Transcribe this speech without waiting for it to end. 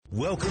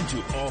Welcome to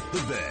Off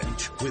the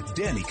Bench with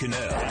Danny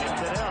Cannell.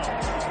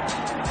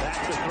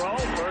 Back to throw,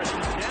 first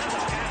and 10, the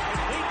pass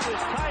complete to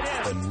his tight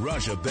end. And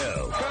Raja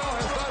Bell. Bell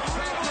has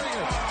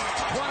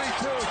done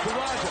 22 to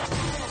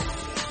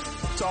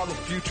Raja. Saw the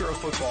future of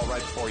football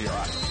right before your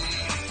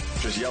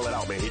eyes. Just yell it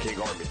out, man. He can't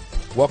guard me.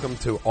 Welcome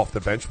to Off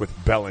the Bench with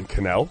Bell and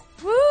Cannell.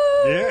 Woo!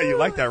 Yeah, you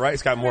like that, right?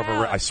 It's got more of a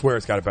ring. I swear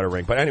it's got a better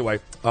ring. But anyway,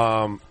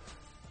 I'm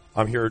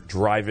here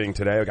driving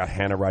today. I got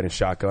Hannah riding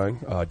shotgun,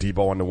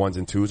 Debo on the ones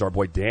and twos. Our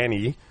boy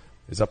Danny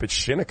is up at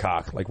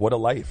Shinnecock. Like, what a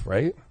life,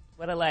 right?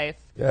 What a life.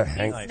 Yeah,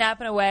 He's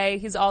snapping away.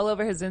 He's all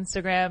over his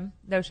Instagram.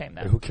 No shame,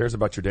 though. Who cares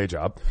about your day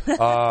job?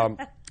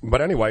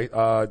 But anyway,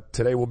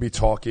 today we'll be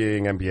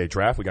talking NBA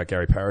draft. We got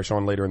Gary Parrish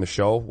on later in the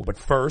show. But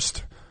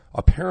first,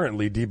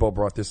 apparently Debo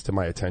brought this to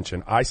my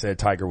attention. I said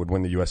Tiger would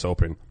win the U.S.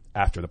 Open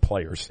after the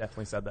Players.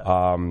 Definitely said that.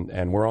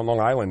 And we're on Long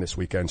Island this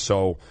weekend.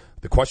 So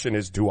the question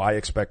is, do I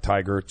expect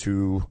Tiger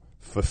to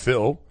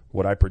fulfill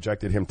what I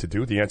projected him to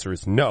do? The answer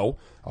is no.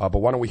 But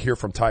why don't we hear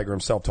from Tiger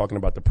himself talking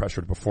about the pressure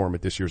to perform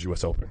at this year's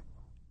U.S. Open?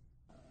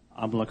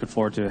 I'm looking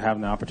forward to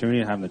having the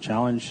opportunity, having the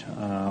challenge.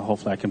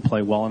 Hopefully I can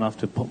play well enough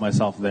to put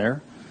myself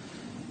there.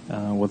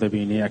 Will there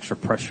be any extra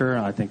pressure?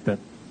 I think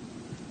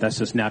that's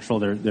just natural.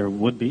 There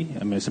would be.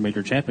 I mean, it's a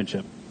major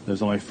championship.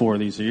 There's only 4 of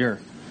these a year.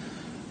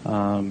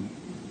 That'd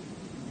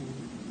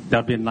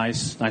be a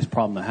nice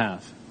problem to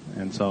have.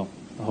 And so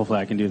hopefully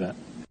I can do that.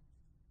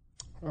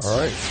 All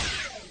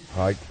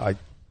right. I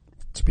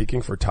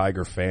speaking for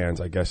Tiger fans,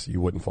 I guess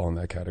you wouldn't fall in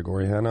that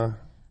category, Hannah.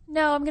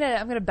 No, I'm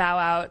gonna bow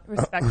out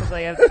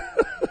respectively.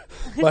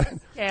 But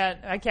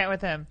I can't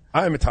with him.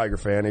 I am a Tiger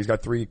fan. He's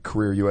got 3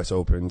 career U.S.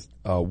 Open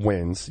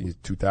wins. He's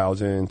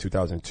 2000,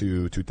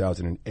 2002,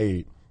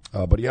 2008.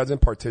 But he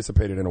hasn't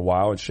participated in a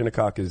while, and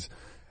Shinnecock is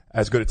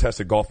as good a test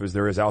of golf as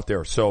there is out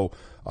there. So,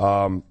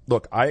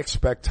 look, I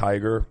expect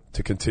Tiger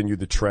to continue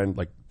the trend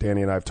like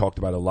Danny and I have talked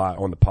about a lot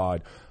on the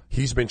pod.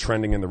 He's been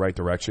trending in the right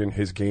direction.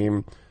 His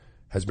game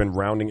has been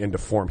rounding into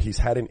form. He's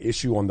had an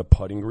issue on the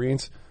putting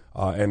greens,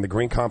 and the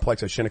green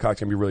complex at Shinnecock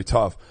can be really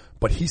tough.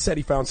 But he said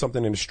he found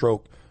something in his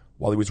stroke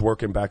while he was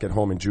working back at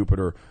home in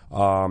Jupiter.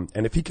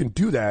 And if he can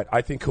do that,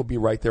 I think he'll be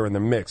right there in the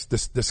mix.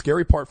 The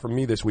scary part for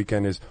me this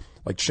weekend is,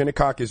 like,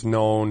 Shinnecock is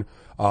known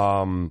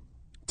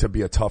to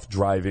be a tough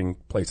driving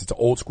place. It's an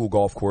old school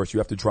golf course. You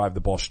have to drive the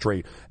ball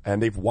straight. And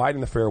they've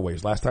widened the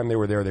fairways. Last time they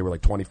were there, they were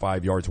like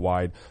 25 yards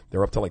wide.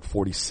 They're up to like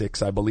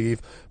 46, I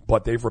believe.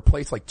 But they've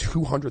replaced like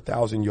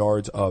 200,000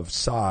 yards of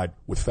sod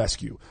with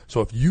fescue. So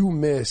if you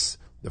miss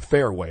the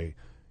fairway,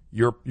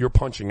 you're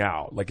punching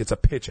out. Like, it's a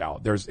pitch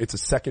out. It's a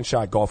second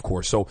shot golf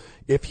course. So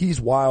if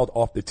he's wild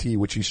off the tee,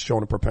 which he's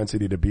shown a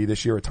propensity to be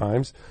this year at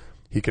times,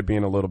 he could be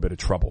in a little bit of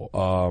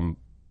trouble.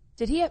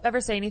 Did he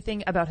ever say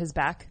anything about his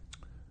back?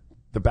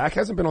 The back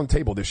hasn't been on the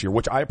table this year,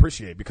 which I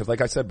appreciate because,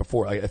 like I said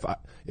before,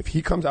 if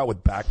he comes out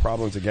with back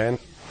problems again,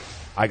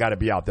 I got to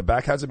be out. The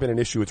back hasn't been an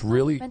issue. It's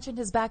really mentioned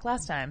his back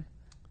last time.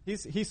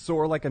 He's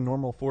sore like a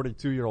normal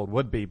 42-year-old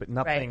would be, but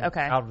nothing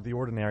out of the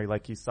ordinary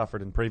like he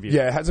suffered in previous.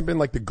 Yeah, it hasn't been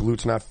like the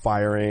glutes not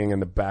firing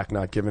and the back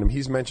not giving him.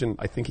 He's mentioned,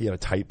 I think he had a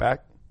tight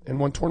back in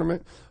one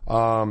tournament.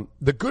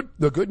 The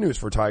good news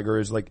for Tiger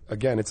is, like,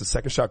 again, it's a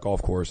second shot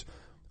golf course,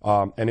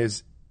 and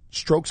his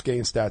strokes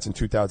gain stats in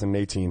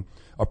 2018,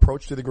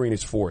 approach to the green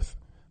is 4th.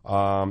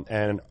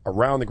 And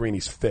around the green,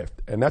 he's 5th.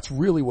 And that's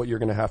really what you're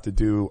going to have to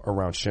do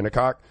around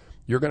Shinnecock.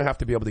 You're going to have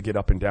to be able to get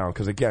up and down.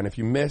 Because, again, if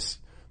you miss,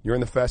 you're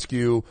in the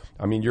fescue.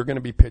 I mean, you're going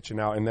to be pitching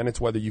out. And then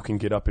it's whether you can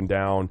get up and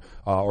down,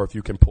 or if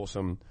you can pull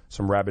some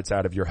rabbits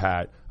out of your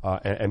hat,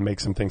 and make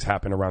some things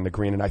happen around the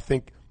green. And I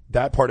think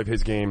that part of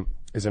his game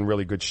is in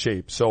really good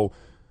shape. So,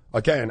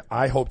 again,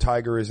 I hope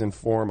Tiger is in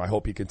form. I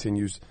hope he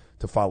continues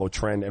to follow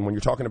trend. And when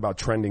you're talking about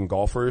trending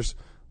golfers,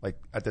 like,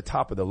 at the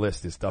top of the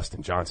list is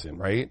Dustin Johnson,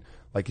 right?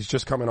 Like, he's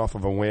just coming off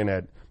of a win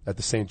at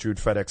the St. Jude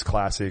FedEx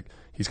Classic.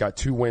 He's got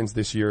 2 wins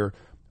this year,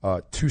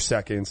 2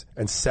 seconds,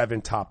 and 7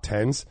 top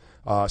 10s.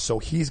 So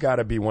he's got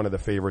to be one of the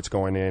favorites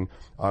going in.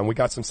 We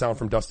got some sound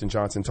from Dustin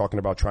Johnson talking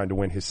about trying to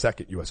win his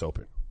 2nd U.S.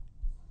 Open.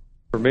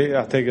 For me,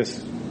 I think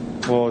it's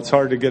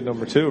hard to get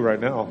number 2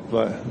 right now,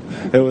 but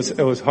it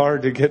was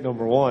hard to get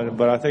number 1,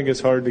 but I think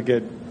it's hard to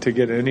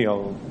get any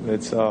of them.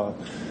 It's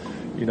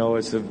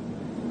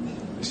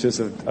it's just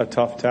a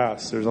tough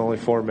task. There's only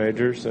 4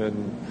 majors,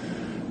 and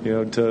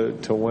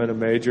to win a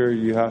major,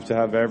 you have to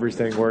have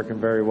everything working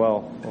very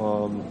well.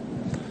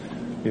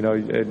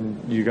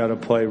 And you got to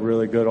play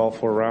really good all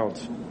 4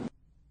 rounds.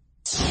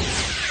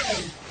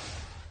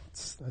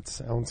 That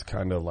sounds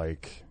kind of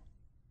like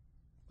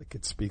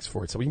it speaks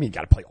for itself. What do you mean you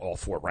got to play all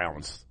 4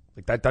 rounds?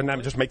 Like, that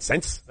doesn't just make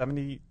sense?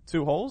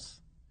 72 holes?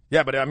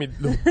 Yeah, but I mean,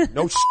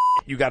 no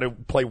you got to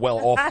play well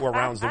all 4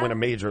 rounds to win a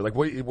major. Like,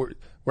 we're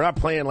not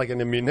playing like in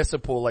the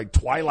municipal, like,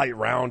 twilight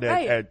round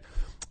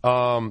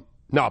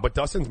no, but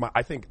Dustin's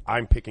I think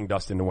I'm picking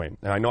Dustin to win.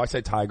 And I know I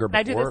said Tiger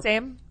before. Can I do the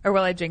same, or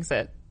will I jinx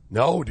it?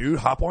 No, dude,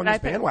 hop on this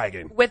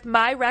bandwagon. With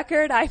my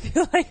record, I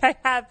feel like I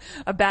have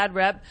a bad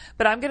rep,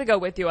 but I'm going to go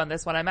with you on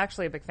this one. I'm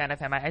actually a big fan of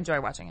him. I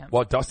enjoy watching him.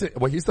 Well,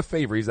 he's the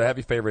favorite. He's the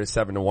heavy favorite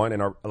at 7-1,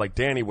 and like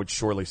Danny would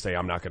surely say,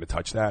 I'm not going to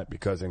touch that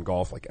because in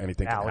golf, like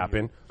anything can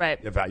happen. Right.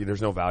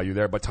 There's no value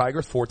there. But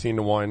Tiger's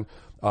 14-1.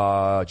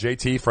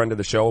 JT, friend of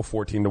the show,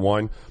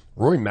 14-1.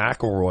 Rory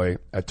McIlroy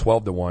at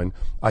 12-1.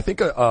 I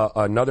think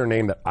another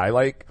name that I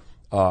like,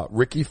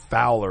 Ricky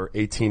Fowler,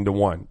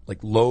 18-1. Like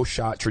low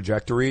shot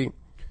trajectory.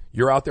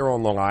 You're out there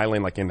on Long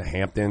Island, like in the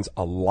Hamptons,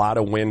 a lot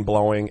of wind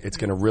blowing. It's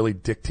going to really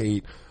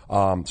dictate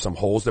some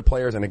holes to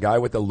players, and a guy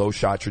with a low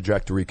shot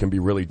trajectory can be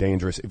really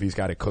dangerous if he's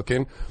got it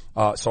cooking.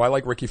 So I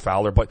like Ricky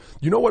Fowler. But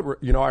you know what?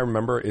 I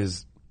remember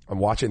is I'm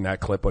watching that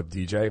clip of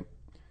DJ,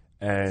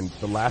 and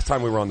the last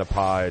time we were on the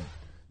pod,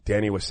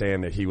 Danny was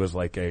saying that he was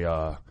like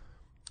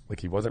like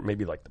he wasn't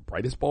maybe like the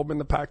brightest bulb in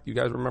the pack. You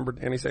guys remember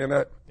Danny saying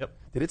that? Yep.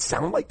 Did it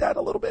sound like that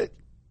a little bit?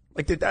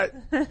 Like is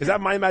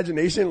that my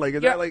imagination? Like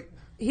is that like?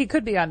 He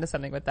could be onto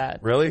something with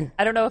that. Really?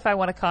 I don't know if I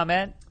want to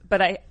comment,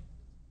 but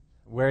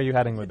Where are you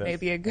heading with this?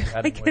 Maybe a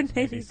good,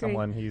 maybe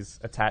someone he's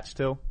attached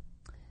to?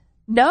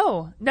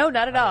 No, not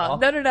at all.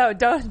 No.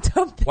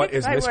 Don't. What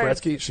is Miss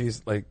Gretzky?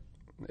 She's like,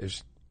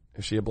 is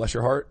she a bless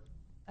your heart?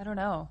 I don't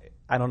know.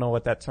 I don't know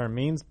what that term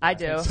means. I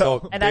do.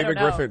 So and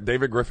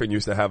David Griffin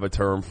used to have a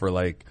term for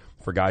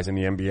guys in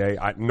the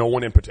NBA. No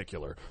one in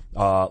particular.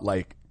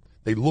 Like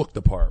they look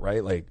the part,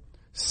 right? Like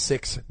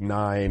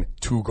 6'9",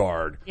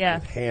 2-guard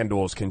with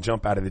handles, can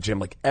jump out of the gym.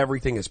 Like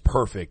everything is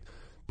perfect,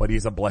 but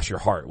he's a bless your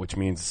heart, which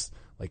means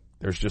like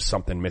there's just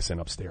something missing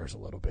upstairs a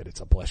little bit.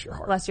 It's a bless your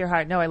heart. Bless your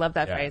heart. No, I love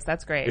that phrase.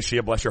 That's great. Is she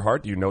a bless your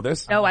heart? Do you know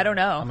this? No, I don't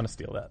know. I'm going to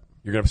steal that.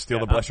 You're going to steal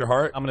the bless your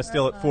heart? I'm going to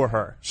steal it for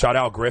her. Shout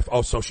out Griff.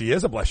 Oh, so she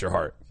is a bless your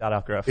heart. Shout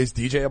out Griff. Is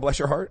DJ a bless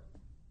your heart?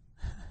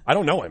 I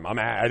don't know him.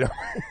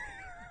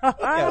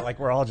 Yeah, like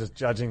we're all just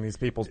judging these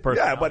people's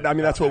personalities. Yeah, but I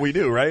mean that's what we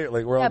do, right?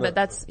 Like we're all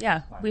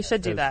we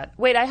should do that.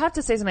 Wait, I have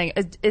to say something.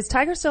 Is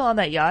Tiger still on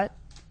that yacht?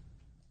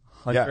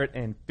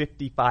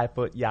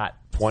 155-foot yacht.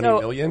 20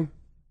 million?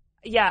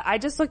 Yeah, I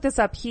just looked this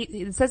up.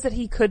 It says that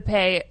he could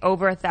pay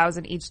over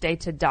 $1,000 each day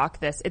to dock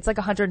this. It's like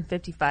a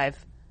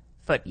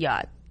 155-foot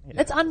yacht.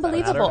 It's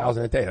unbelievable.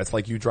 $1,000 a day. That's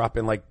like you drop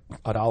in like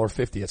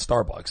 $1.50 at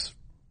Starbucks.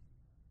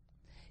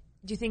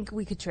 Do you think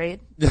we could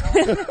trade?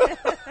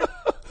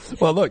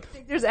 Well, look. I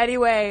think there's any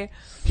way.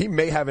 He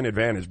may have an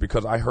advantage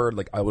because I heard,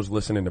 like, I was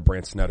listening to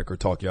Brandt Snedeker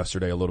talk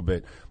yesterday a little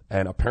bit,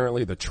 and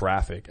apparently the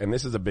traffic, and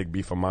this is a big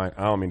beef of mine.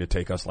 I don't mean to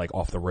take us, like,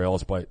 off the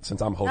rails, but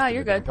since I'm hosting,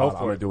 you're good. I'm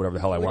going to do whatever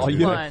the hell I want to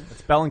do.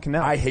 It's Bell and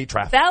Canal. I hate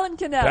traffic. Bell and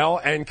Canal.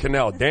 Bell and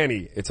Canal.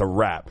 Danny, it's a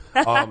wrap.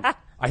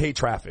 I hate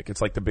traffic.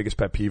 It's like the biggest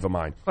pet peeve of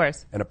mine. Of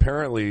course. And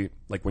apparently,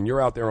 like, when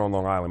you're out there on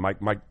Long Island,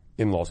 my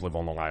in-laws live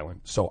on Long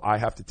Island, so I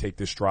have to take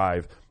this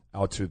drive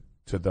out to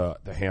the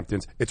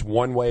Hamptons. It's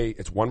one way.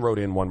 It's one road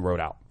in, one road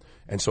out.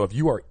 And so if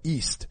you are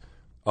east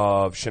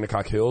of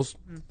Shinnecock Hills,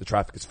 the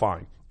traffic is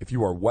fine. If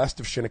you are west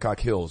of Shinnecock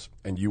Hills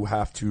and you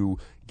have to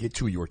get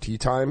to your tee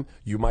time,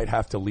 you might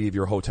have to leave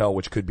your hotel,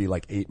 which could be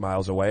like 8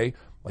 miles away,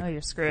 like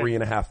you're screwed.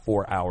 3.5,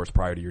 4 hours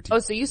prior to your tee. Oh,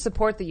 so you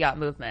support the yacht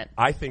movement?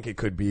 I think it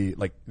could be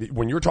like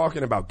when you're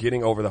talking about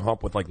getting over the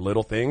hump with like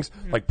little things,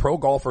 like pro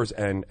golfers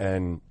and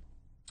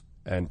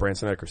Brandt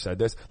Snedeker said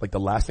this, like the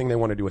last thing they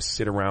want to do is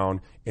sit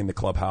around in the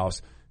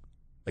clubhouse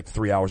like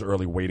 3 hours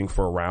early waiting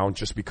for a round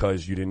just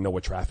because you didn't know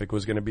what traffic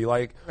was going to be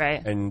like.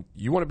 Right. And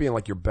you want to be in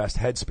like your best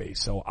headspace.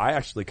 So I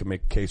actually could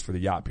make a case for the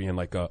yacht being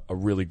like a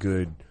really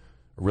good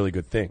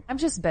thing. I'm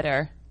just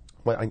bitter.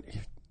 Well, I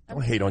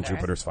don't hate on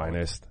Jupiter's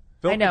finest.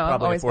 Phil, I know. Probably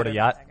I'm always afford a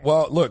yacht.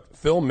 Well, look,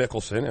 Phil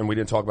Mickelson, and we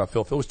didn't talk about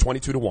Phil. Phil was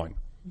 22-1,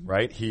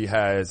 right? He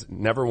has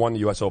never won the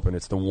U.S. Open.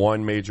 It's the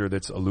one major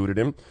that's eluded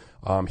him.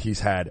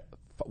 He's had,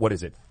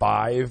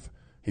 5?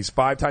 He's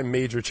 5-time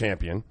major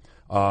champion.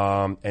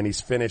 And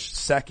he's finished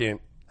second.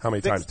 How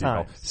many times do you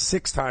know?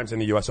 6 times in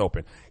the U.S.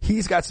 Open.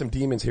 He's got some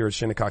demons here at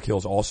Shinnecock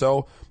Hills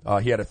also.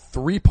 He had a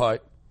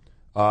 3-putt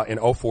in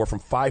 04 from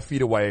 5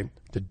 feet away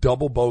to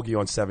double bogey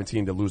on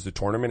 17 to lose the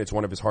tournament. It's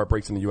one of his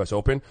heartbreaks in the U.S.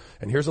 Open.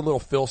 And here's a little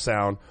Phil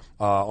sound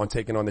on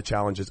taking on the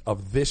challenges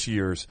of this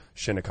year's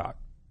Shinnecock.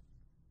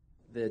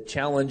 The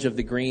challenge of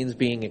the greens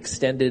being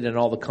extended and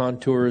all the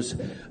contours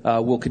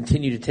will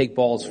continue to take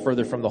balls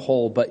further from the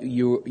hole, but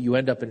you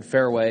end up in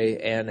fairway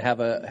and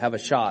have a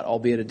shot,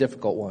 albeit a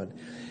difficult one.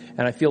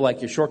 And I feel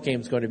like your short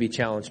game is going to be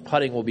challenged.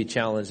 Putting will be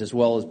challenged as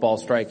well as ball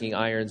striking,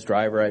 irons,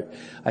 driver.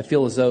 I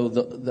feel as though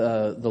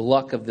the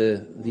luck of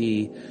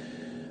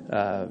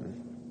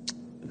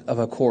of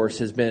a course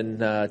has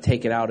been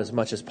taken out as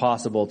much as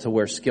possible to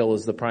where skill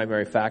is the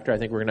primary factor. I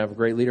think we're going to have a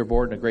great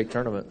leaderboard and a great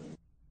tournament.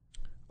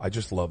 I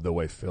just love the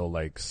way Phil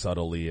like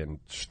subtly and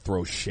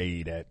throws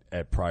shade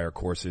at prior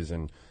courses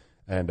and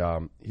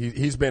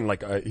he's been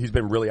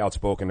really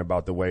outspoken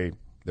about the way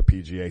the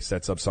PGA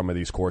sets up some of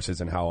these courses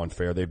and how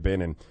unfair they've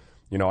been. And,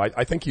 you know,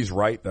 I think he's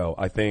right, though.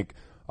 I think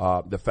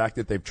the fact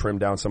that they've trimmed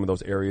down some of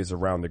those areas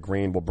around the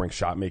green will bring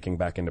shot making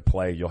back into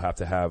play. You'll have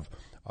to have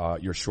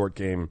your short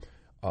game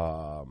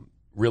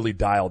really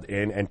dialed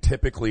in, and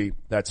typically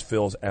that's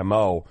Phil's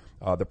MO.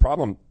 The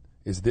problem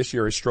is this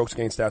year his strokes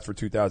gained stats for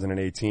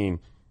 2018,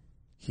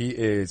 he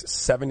is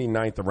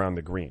 79th around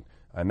the green.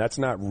 And that's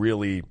not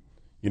really,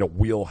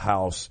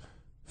 wheelhouse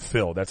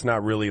Phil. That's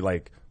not really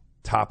like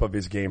top of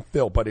his game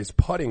Phil, but his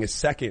putting is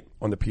second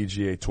on the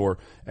PGA Tour.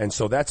 And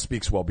so that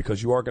speaks well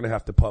because you are going to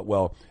have to putt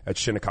well at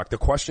Shinnecock. The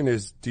question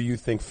is, do you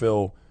think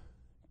Phil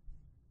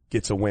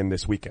gets a win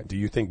this weekend? Do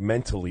you think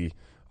mentally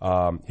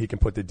he can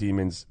put the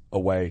demons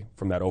away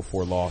from that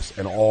 0-4 loss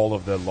and all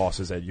of the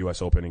losses at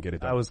U.S. Open and get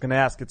it done? I was going to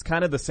ask, it's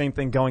kind of the same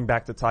thing going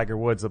back to Tiger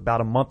Woods. About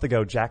a month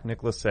ago, Jack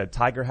Nicklaus said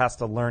Tiger has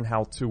to learn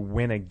how to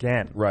win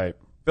again. Right.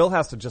 Phil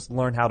has to just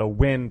learn how to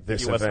win the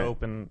U.S.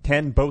 Open.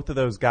 Can both of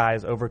those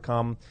guys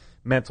overcome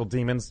mental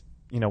demons?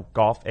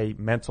 Golf, a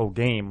mental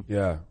game.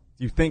 Yeah.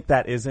 Do you think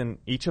that is in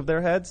each of their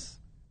heads?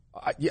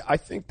 I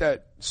think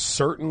that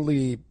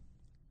certainly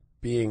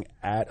being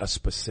at a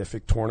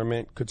specific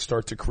tournament could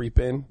start to creep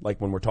in. Like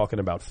when we're talking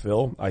about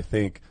Phil, I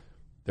think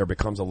there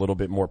becomes a little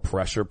bit more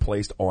pressure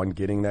placed on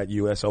getting that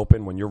U.S.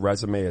 Open when your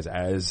resume is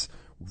as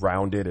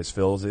rounded as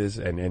Phil's is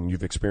and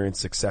you've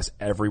experienced success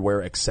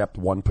everywhere except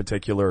one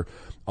particular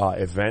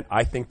event.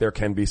 I think there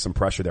can be some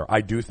pressure there.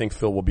 I do think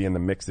Phil will be in the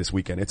mix this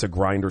weekend. It's a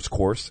grinder's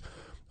course.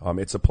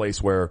 It's a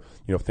place where,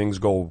 things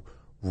go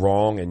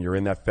wrong and you're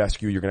in that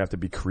fescue. You're going to have to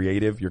be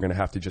creative. You're going to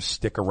have to just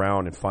stick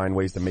around and find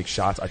ways to make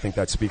shots. I think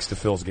that speaks to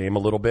Phil's game a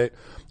little bit.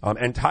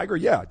 And Tiger,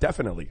 yeah,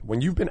 definitely.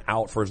 When you've been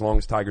out for as long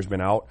as Tiger's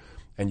been out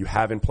and you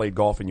haven't played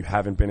golf and you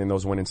haven't been in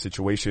those winning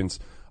situations,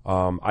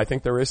 I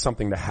think there is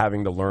something to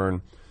having to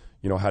learn,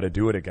 how to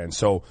do it again.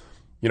 So,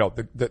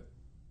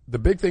 the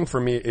big thing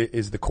for me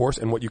is the course,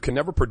 and what you can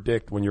never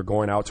predict when you're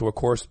going out to a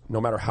course, no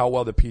matter how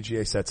well the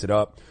PGA sets it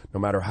up, no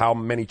matter how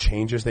many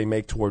changes they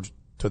make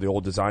to the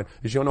old design,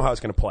 is you don't know how it's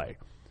going to play.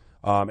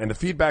 And the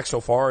feedback so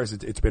far is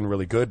it's been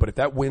really good, but if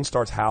that wind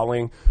starts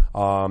howling,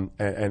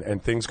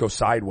 and things go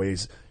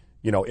sideways,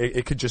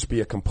 it could just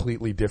be a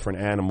completely different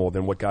animal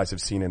than what guys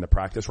have seen in the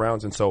practice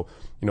rounds. And so,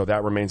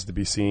 that remains to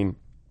be seen.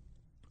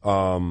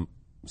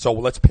 So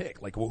let's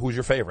pick, like, who's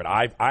your favorite?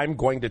 I'm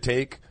going to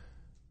take,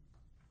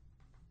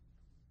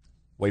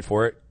 wait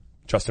for it,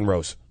 Justin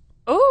Rose.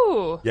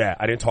 Ooh. Yeah,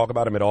 I didn't talk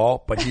about him at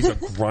all, but he's a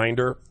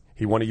grinder.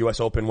 He won a U.S.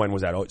 Open. When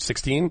was that?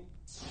 16?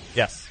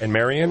 Yes. And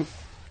Marion?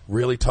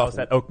 Really tough. Was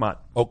at Oakmont.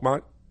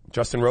 Oakmont?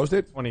 Justin Rose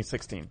did?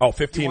 2016. Oh,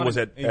 15 was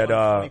at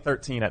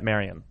 2013 at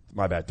Marion.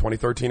 My bad.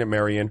 2013 at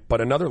Marion.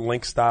 But another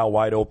link style,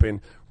 wide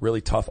open,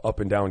 really tough up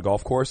and down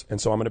golf course.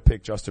 And so I'm going to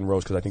pick Justin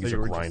Rose because I think he's a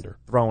grinder.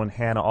 Throwing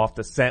Hannah off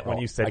the scent when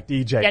you said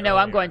DJ. Yeah, no,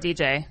 I'm going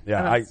DJ.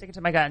 Yeah, I'm sticking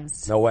to my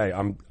guns. No way.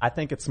 I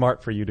think it's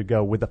smart for you to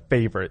go with a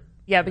favorite.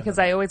 Yeah, because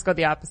I always go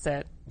the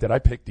opposite. Did I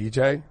pick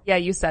DJ? Yeah,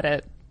 you said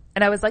it.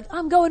 And I was like,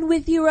 I'm going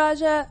with you,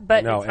 Raja.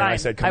 But no, it's fine. And I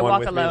said, come on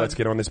with alone. me. Let's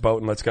get on this boat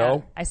and let's go.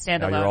 Yeah, I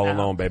stand now alone. You're all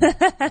alone, baby.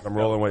 I'm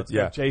rolling with,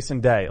 Jason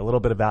Day. A little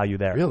bit of value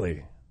there.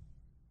 Really?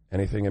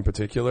 Anything in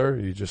particular? Or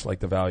you just like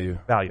the value?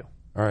 Value.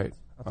 All right.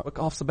 That's what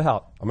golf's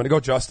about. I'm going to go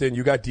Justin.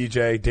 You got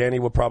DJ. Danny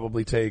would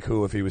probably take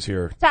who if he was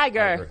here?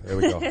 Tiger. There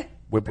we go.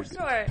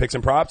 Sure. Picks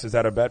and props? Is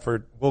that a bet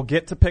for? We'll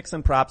get to picks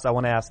and props. I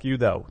want to ask you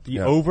though. The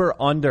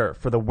over-under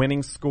for the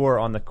winning score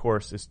on the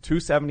course is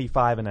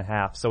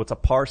 275.5. So it's a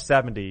par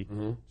 70,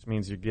 which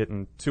means you're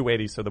getting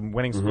 280. So the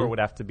winning score would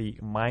have to be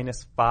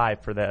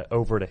 -5 for the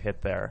over to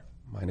hit there.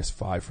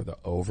 -5 for the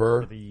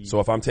over. So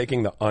if I'm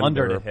taking the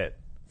under to hit.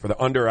 For the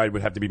under, I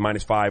would have to be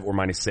 -5 or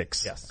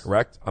 -6. Yes.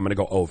 Correct? I'm going to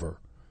go over.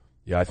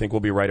 Yeah, I think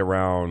we'll be right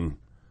around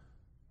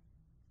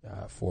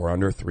 4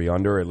 under, 3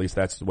 under. At least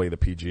that's the way the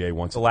PGA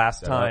wants it. The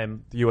last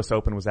time the U.S.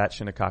 Open was at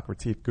Shinnecock,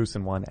 Retief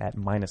Goosen won at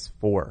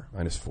 -4.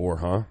 -4,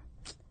 huh?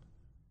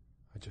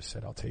 I just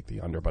said I'll take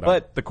the under,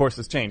 but the course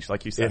has changed,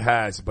 like you said. It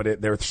has,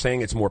 but they're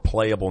saying it's more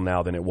playable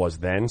now than it was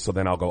then, so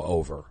then I'll go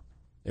over.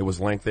 It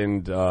was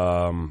lengthened,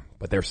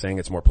 but they're saying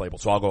it's more playable,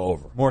 so I'll go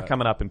over. More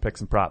coming up in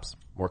picks and props.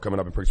 More coming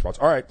up in picks and props.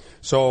 All right,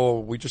 so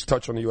we just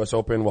touched on the U.S.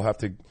 Open. We'll have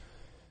to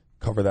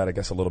cover that, I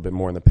guess, a little bit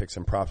more in the picks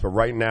and props. But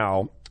right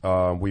now,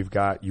 we've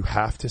got You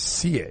Have to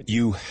See It.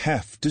 You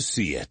have to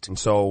see it. And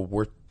so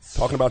we're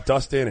talking about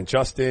Dustin and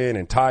Justin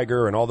and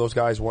Tiger and all those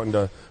guys wanting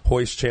to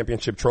hoist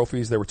championship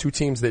trophies. There were 2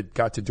 teams that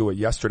got to do it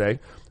yesterday.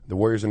 The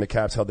Warriors and the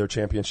Cavs held their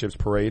championships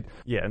parade.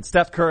 Yeah, and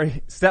Steph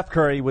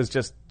Curry was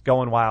just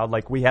going wild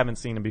like we haven't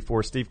seen him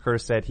before. Steve Kerr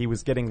said he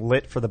was getting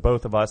lit for the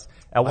both of us.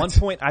 At one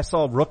point, I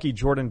saw rookie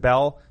Jordan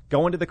Bell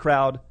go into the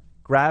crowd,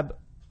 grab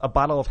a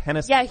bottle of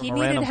Hennessy. Yeah, he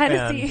needed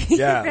Hennessy.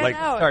 Yeah, like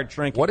start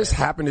drinking. What has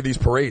happened to these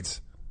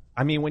parades?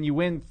 I mean, when you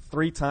win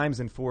 3 times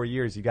in 4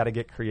 years, you got to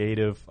get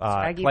creative.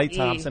 Klay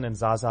Thompson and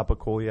Zaza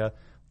Pachulia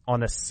on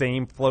the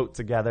same float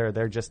together.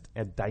 They're just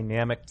a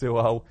dynamic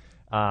duo.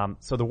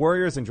 So the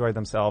Warriors enjoyed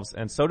themselves,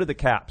 and so did the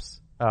Caps.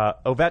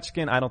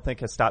 Ovechkin, I don't think,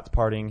 has stopped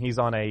partying. He's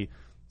on a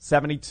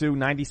 72,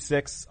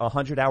 96,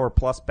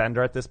 100-hour-plus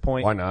bender at this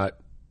point. Why not?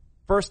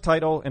 First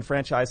title in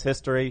franchise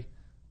history.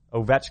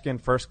 Ovechkin,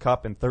 first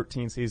cup in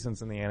 13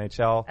 seasons in the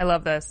NHL. I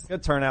love this.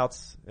 Good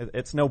turnouts.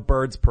 It's no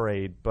birds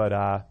parade, but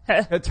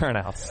good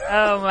turnouts.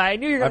 Oh, I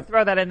knew you were going to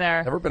throw that in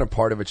there. Never been a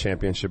part of a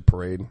championship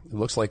parade. It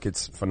looks like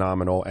it's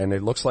phenomenal, and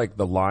it looks like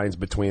the lines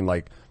between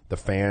like the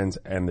fans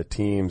and the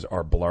teams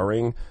are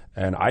blurring.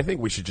 And I think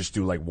we should just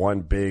do like one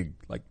big,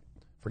 like,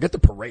 forget the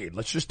parade.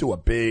 Let's just do a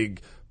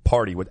big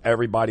party with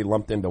everybody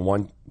lumped into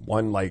one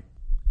like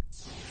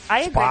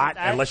I agree spot, with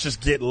that. and let's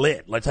just get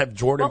lit. Let's have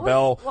Jordan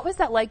Bell. What was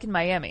that like in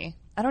Miami?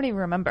 I don't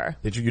even remember.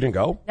 Did you? You didn't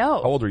go? No.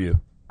 How old were you?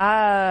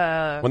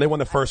 When they won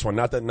the first one,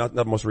 not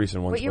the most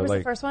recent one. What year was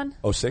the first one?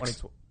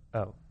 06?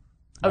 Oh.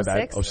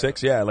 06?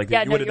 06, yeah. Like Yeah,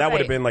 that you're would right.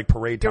 have been like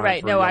parade time. You're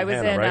right. For No, young I was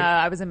Hannah, in right?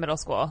 I was in middle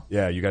school.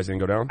 Yeah, you guys didn't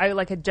go down? I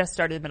had just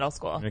started middle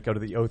school. You didn't go to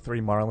the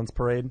 03 Marlins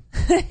parade?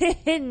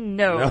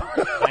 No.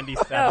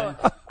 97? No.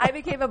 I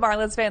became a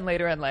Marlins fan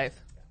later in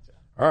life.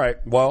 All right.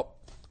 Well,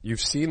 you've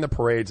seen the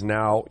parades.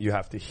 Now you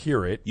have to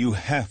hear it. You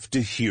have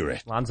to hear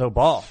it. Lonzo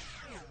Ball.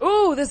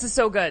 Ooh, this is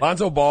so good.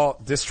 Lonzo Ball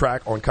diss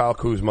track on Kyle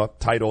Kuzma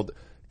titled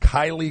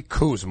Kylie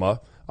Kuzma.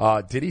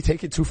 Did he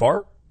take it too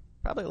far?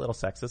 Probably a little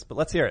sexist, but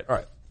let's hear it. All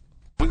right.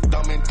 We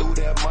thumbing through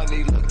that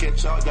money, look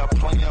at y'all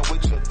playing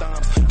with your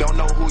thumbs. Don't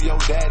know who your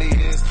daddy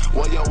is,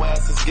 well your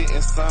ass is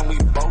getting some. We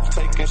both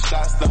taking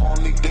shots, the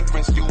only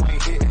difference you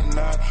ain't hitting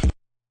none.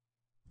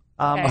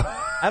 Okay.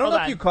 I don't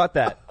know if you caught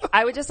that.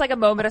 I would just like a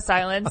moment of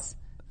silence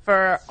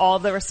for all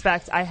the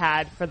respect I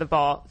had for the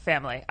Ball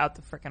family out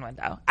the freaking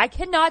window. I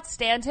cannot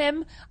stand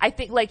him. I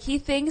think like he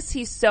thinks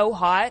he's so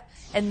hot,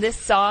 and this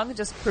song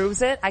just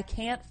proves it. I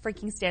can't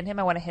freaking stand him.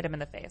 I want to hit him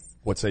in the face.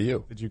 What say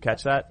you? Did you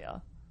catch that?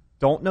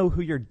 Don't know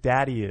who your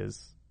daddy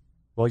is.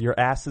 Well, your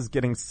ass is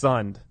getting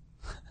sunned.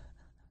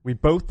 We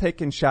both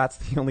taking shots.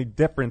 The only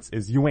difference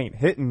is you ain't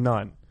hitting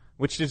none,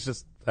 which is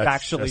just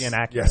factually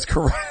inaccurate. Yes,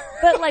 correct.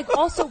 But like,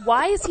 also,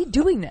 why is he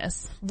doing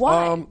this?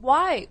 Why?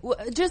 Why?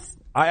 Just.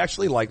 I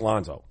actually like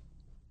Lonzo.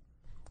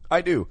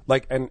 I do.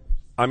 Like, and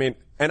I mean,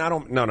 and I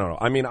don't, no.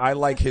 I mean, I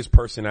like his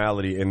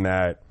personality in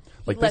that,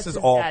 like, He lets this is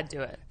his all, dad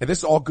do it. and this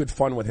is all good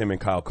fun with him and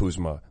Kyle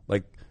Kuzma.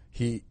 Like,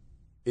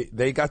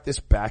 they got this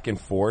back and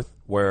forth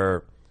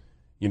where,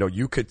 you know,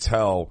 you could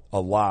tell a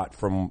lot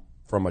from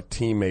a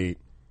teammate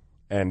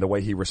and the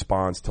way he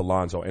responds to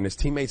Lonzo. And his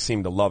teammates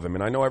seem to love him.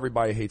 And I know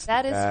everybody hates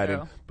that the is dad,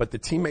 true. but the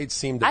teammates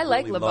seem to I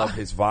like really LeVar. love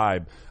his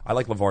vibe. I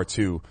like LeVar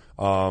too.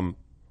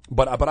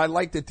 But I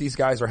like that these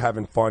guys are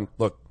having fun.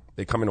 Look,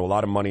 they come into a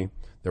lot of money.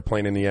 They're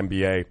playing in the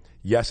NBA.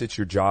 Yes, it's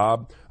your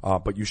job,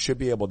 but you should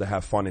be able to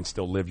have fun and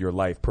still live your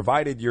life,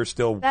 provided you're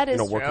still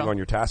working on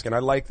your task. And I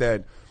like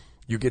that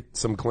you get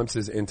some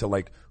glimpses into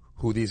like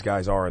who these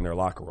guys are in their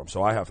locker room.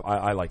 So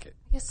I like it.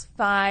 Yes,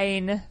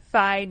 fine.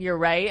 You're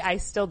right. I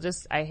still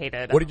I hate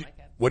it.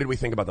 What did we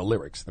think about the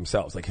lyrics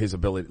themselves? Like his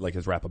ability, like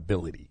his rap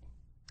ability.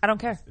 I don't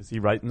care. Is he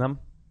writing them?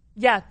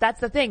 Yeah, that's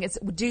the thing.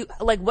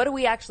 What do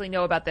we actually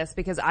know about this?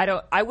 Because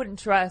I wouldn't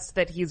trust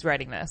that he's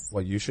writing this.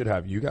 Well, you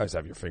guys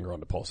have your finger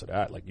on the pulse of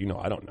that. Like,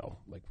 I don't know.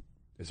 Like,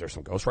 is there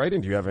some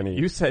ghostwriting? Do you have any?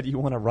 You said you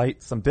want to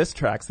write some diss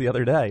tracks the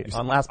other day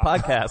on last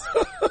podcast.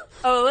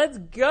 Oh, let's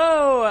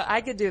go. I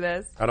could do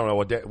this. I don't know.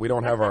 We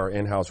don't have our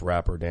in-house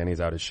rapper.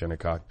 Danny's out at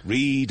Shinnecock.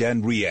 Read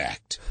and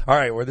react. All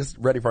right, we're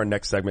ready for our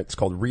next segment. It's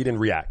called Read and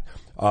React.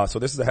 So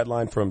this is a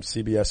headline from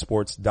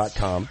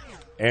CBSSports.com.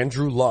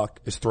 Andrew Luck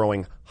is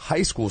throwing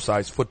high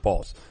school-sized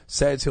footballs.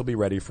 Says he'll be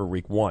ready for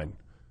week 1.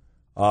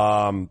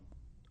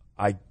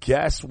 I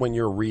guess when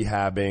you're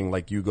rehabbing,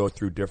 like you go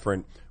through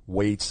different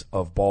weights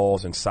of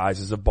balls and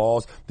sizes of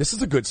balls. This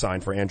is a good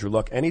sign for Andrew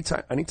Luck.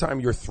 Anytime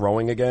you're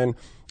throwing again,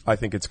 I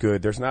think it's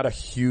good. There's not a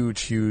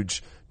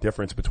huge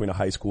difference between a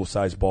high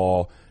school-sized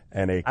ball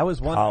and a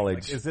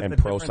college and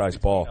pro-sized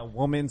ball. A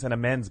women's and a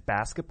men's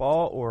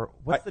basketball, or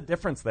what's the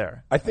difference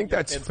there? I think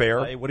that's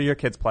fair. What do your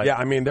kids play? Yeah,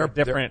 I mean, they're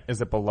different.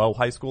 Is it below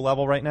high school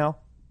level right now?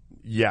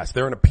 Yes,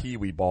 they're in a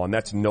peewee ball, and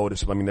that's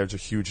noticeable. I mean, there's a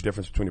huge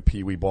difference between a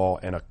peewee ball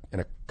and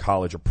a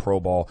college or pro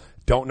ball.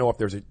 Don't know if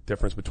there's a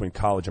difference between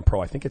college and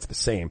pro. I think it's the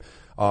same.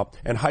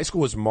 And high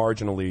school is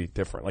marginally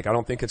different. Like, I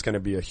don't think it's going to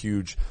be a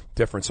huge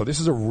difference. So this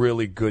is a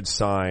really good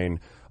sign.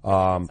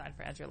 For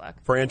Andrew Luck.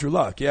 For Andrew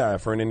Luck, yeah,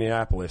 for an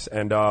Indianapolis.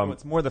 And so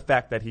it's more the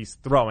fact that he's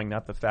throwing,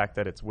 not the fact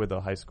that it's with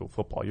a high school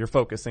football. You're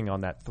focusing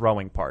on that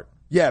throwing part.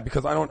 Yeah,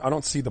 because I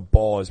don't see the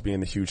ball as being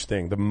the huge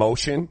thing. The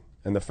motion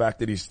and the fact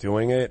that he's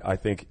doing it, I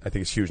think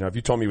it's huge. Now, if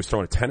you told me he was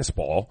throwing a tennis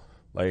ball,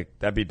 like,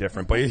 that'd be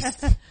different. But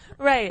he's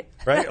right,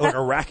 like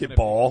a racket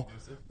ball.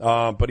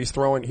 But he's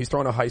throwing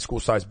a high school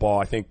sized ball.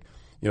 I think,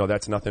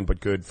 that's nothing but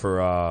good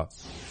for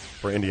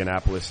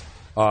Indianapolis.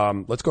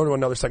 Let's go to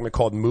another segment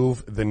called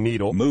Move the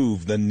Needle.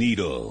 Move the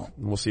Needle.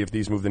 We'll see if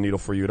these move the needle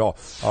for you at all.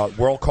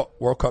 World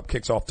Cup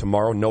kicks off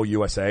tomorrow. No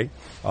USA.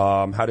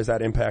 How does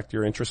that impact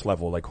your interest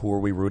level? Like, who are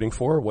we rooting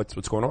for? What's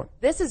going on?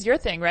 This is your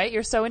thing, right?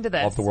 You're so into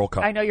this. Love the World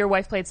Cup. I know your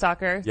wife played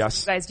soccer.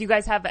 Yes. Do you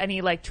guys have any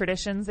like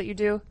traditions that you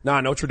do?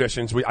 Nah, no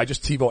traditions. I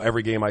just TiVo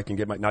every game I can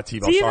get not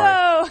TiVo. TiVo!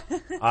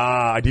 Sorry.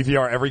 I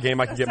DVR every game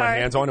I can get my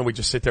hands on, and we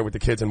just sit there with the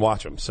kids and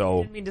watch them. So.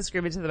 I didn't mean to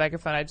scream into the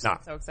microphone. I just am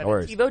so excited. No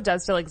worries. TiVo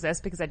does still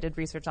exist because I did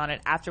research on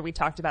it after we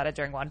talked about it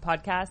during one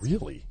podcast.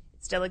 Really?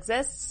 It still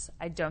exists.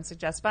 I don't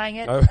suggest buying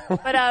it.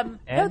 But and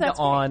no, that's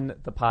on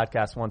great. the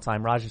podcast one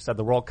time, Roger said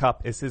the World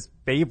Cup is his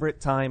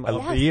favorite time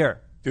of the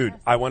year. Dude,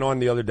 I went on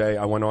the other day.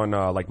 I went on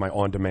like my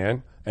on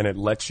demand, and it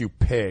lets you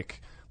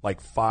pick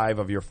like 5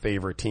 of your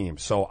favorite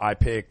teams. So I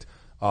picked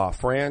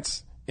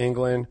France,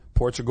 England,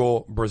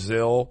 Portugal,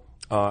 Brazil,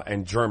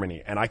 and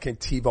Germany. And I can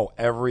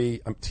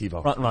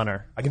TiVo front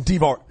runner. I can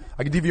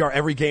DVR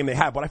every game they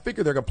have, but I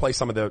figure they're going to play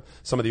some of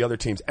the other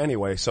teams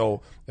anyway.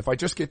 So if I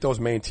just get those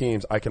main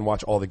teams, I can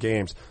watch all the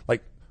games.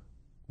 Like,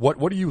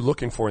 what are you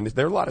looking for in this?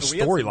 There are a lot of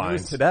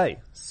storylines today.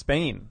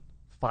 Spain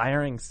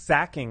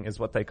sacking is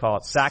what they call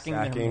it. Sacking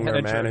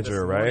their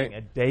manager, right?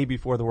 A day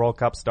before the World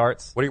Cup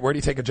starts. Where do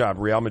you take a job?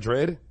 Real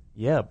Madrid?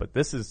 Yeah, but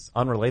this is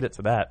unrelated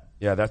to that.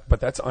 Yeah, but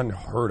that's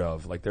unheard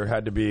of. Like, there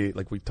had to be,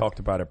 like we talked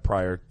about it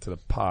prior to the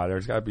pod,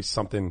 there's got to be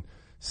something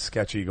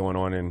sketchy going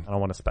on in... I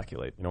don't want to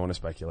speculate. You don't want to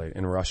speculate.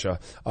 In Russia.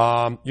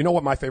 You know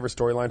what my favorite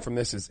storyline from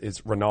this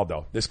is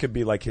Ronaldo. This could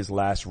be like his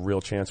last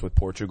real chance with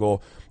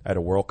Portugal at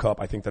a World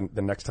Cup. I think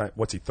the next time...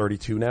 What's he,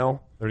 32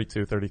 now?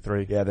 32,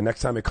 33. Yeah, the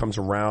next time it comes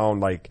around,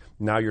 like,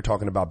 now you're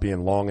talking about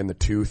being long in the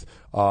tooth.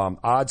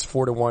 Odds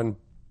 4-1,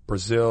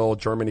 Brazil,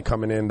 Germany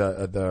coming in,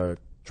 the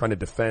trying to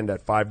defend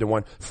at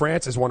 5-1.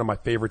 France is one of my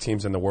favorite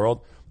teams in the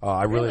world.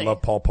 I really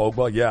love Paul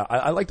Pogba. Yeah,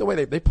 I like the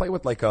way they play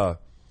with like a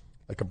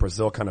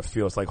Brazil kind of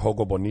feel. It's like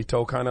Jogo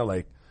Bonito kind of,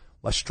 like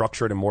less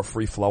structured and more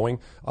free flowing.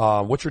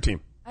 What's your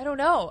team? I don't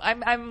know.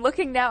 I'm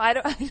looking now. I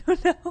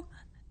don't know.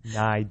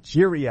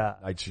 Nigeria,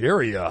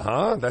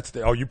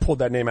 huh? You pulled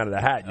that name out of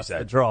the hat. You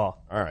said a draw.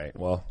 All right.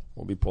 Well,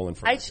 we'll be pulling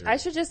from. I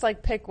should just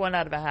like pick one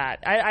out of a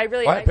hat. I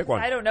really pick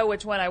one. I don't know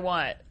which one I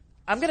want.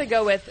 I'm gonna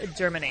go with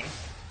Germany.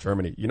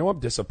 You know,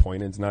 I'm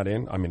disappointed it's not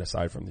in. I mean,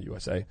 aside from the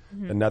USA,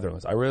 the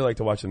Netherlands. I really like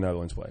to watch the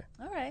Netherlands play.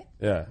 All right.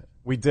 Yeah.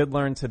 We did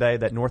learn today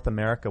that North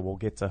America will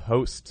get to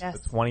host the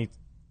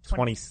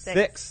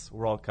 2026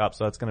 World Cup.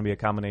 So that's going to be a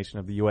combination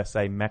of the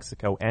USA,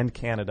 Mexico, and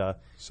Canada.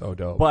 So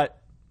dope.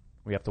 But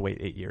we have to wait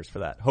 8 years for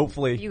that.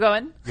 Hopefully, you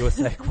going?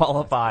 USA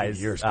qualifies.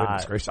 8 years,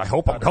 goodness gracious. I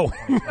hope I'm going.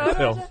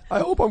 I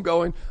hope I'm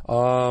going.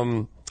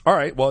 All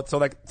right. Well, so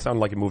that sounded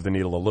like it moved the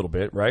needle a little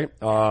bit, right?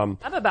 I'm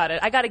about it.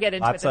 I got to get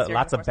into it this year.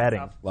 Lots of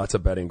betting. Lots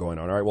of betting going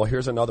on. All right. Well,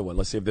 here's another one.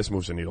 Let's see if this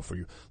moves the needle for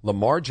you.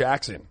 Lamar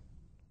Jackson,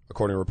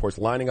 according to reports,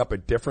 lining up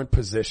at different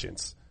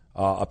positions.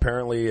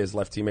 Apparently his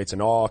left teammates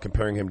in awe,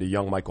 comparing him to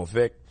young Michael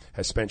Vick,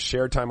 has spent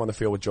shared time on the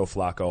field with Joe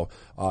Flacco.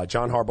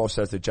 John Harbaugh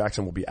says that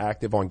Jackson will be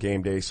active on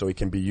game day so he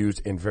can be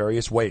used in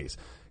various ways.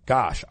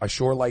 Gosh, I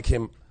sure like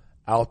him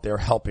out there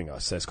helping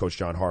us, says Coach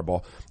John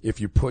Harbaugh. If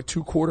you put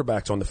two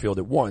quarterbacks on the field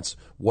at once,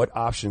 what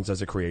options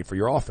does it create for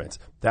your offense?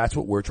 That's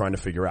what we're trying to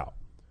figure out.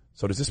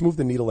 So does this move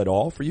the needle at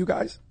all for you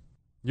guys?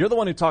 You're the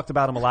one who talked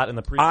about him a lot in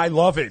the pre. I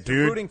love it, dude.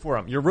 You're rooting for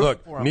him. You're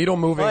rooting for him. Needle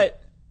moving.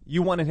 But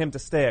you wanted him to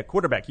stay at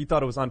quarterback. You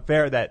thought it was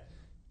unfair that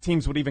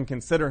teams would even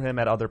consider him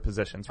at other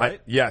positions,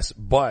 right? Yes,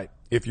 but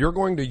if you're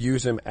going to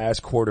use him as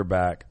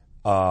quarterback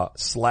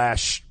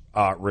slash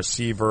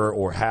receiver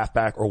or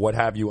halfback or what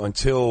have you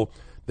until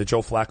the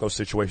Joe Flacco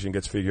situation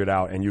gets figured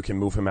out and you can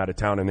move him out of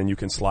town and then you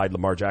can slide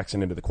Lamar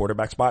Jackson into the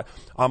quarterback spot,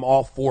 I'm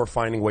all for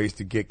finding ways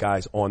to get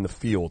guys on the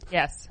field.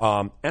 Yes.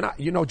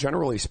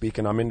 Generally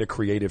speaking, I'm into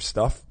creative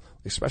stuff,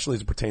 especially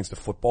as it pertains to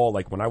football.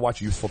 Like when I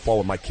watch youth football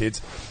with my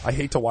kids, I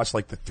hate to watch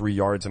like the 3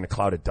 yards in a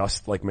cloud of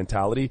dust like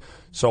mentality.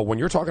 So when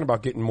you're talking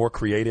about getting more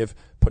creative,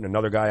 putting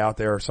another guy out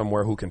there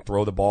somewhere who can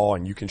throw the ball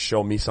and you can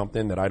show me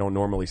something that I don't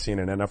normally see in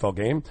an NFL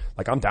game,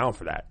 like I'm down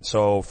for that.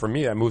 So for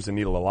me, that moves the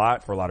needle a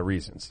lot for a lot of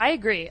reasons. I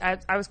agree.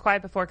 I was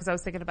quiet before because I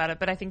was thinking about it,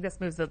 but I think this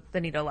moves the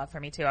needle a lot for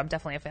me too. I'm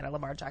definitely a fan of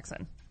Lamar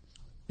Jackson.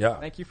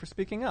 Yeah. Thank you for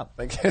speaking up.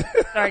 Thank you.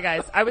 Sorry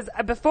guys. I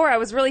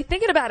was really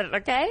thinking about it,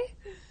 okay?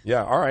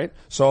 Yeah, all right.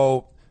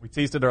 So we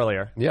teased it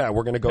earlier. Yeah,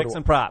 we're going to go Picks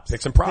and props.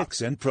 Picks and props.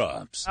 Picks and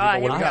props. What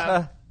do you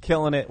got?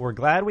 Killing it. We're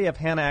glad we have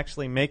Hannah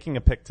actually making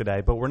a pick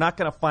today, but we're not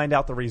going to find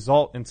out the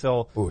result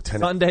until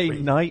Sunday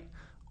night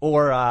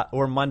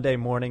or Monday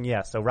morning.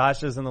 Yeah, so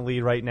Raja's in the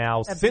lead right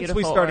now. Since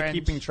we started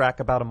keeping track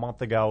about a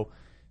month ago,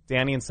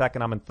 Danny in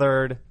second, I'm in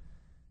third.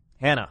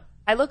 Hannah.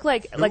 I look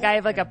like I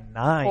have like a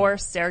poor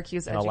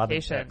Syracuse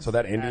education. So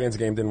that Indians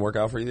game didn't work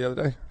out for you the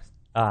other day?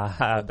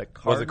 The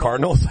Cardinals. Was it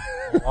Cardinals?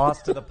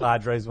 Lost to the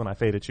Padres when I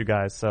faded you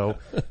guys, so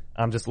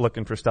I'm just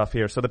looking for stuff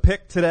here. So the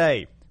pick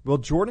today, will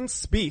Jordan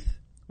Spieth,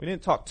 we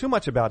didn't talk too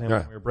much about him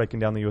when we were breaking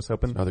down the U.S.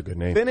 Open. Another good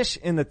name. Finish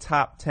in the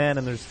top 10,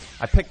 and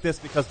I picked this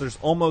because there's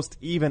almost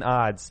even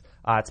odds.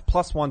 It's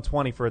plus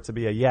 120 for it to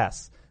be a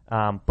yes.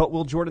 But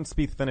will Jordan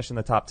Spieth finish in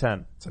the top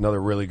 10? It's another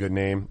really good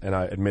name, and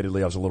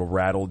admittedly I was a little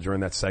rattled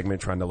during that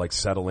segment trying to like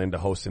settle into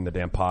hosting the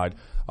damn pod.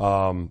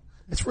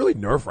 It's really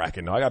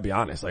nerve-wracking, though. I gotta be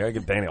honest. Like, I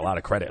give Danny a lot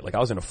of credit. Like, I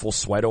was in a full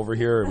sweat over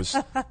here. It was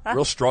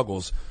real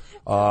struggles.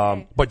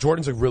 But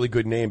Jordan's a really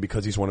good name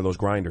because he's one of those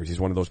grinders. He's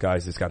one of those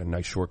guys that's got a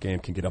nice short game,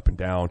 can get up and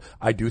down.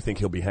 I do think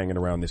he'll be hanging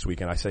around this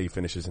weekend. I say he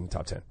finishes in the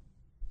top 10.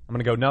 I'm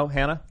gonna go no.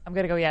 Hannah? I'm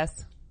gonna go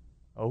yes.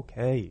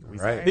 Okay. All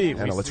right.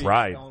 Hannah, let's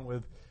ride. Going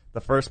with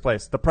the first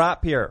place. The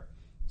prop here.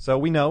 So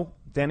we know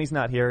Danny's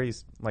not here.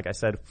 He's, like I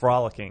said,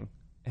 frolicking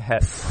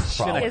at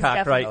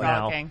Shinnecock right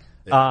frolicking. now.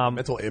 The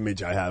mental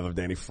image I have of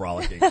Danny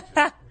frolicking.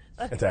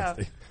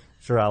 Fantastic.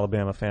 Sure,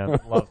 Alabama fan.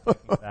 Love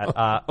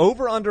that.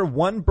 Over under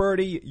one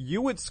birdie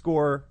you would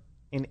score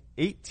in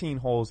 18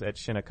 holes at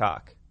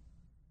Shinnecock.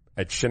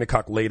 At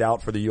Shinnecock laid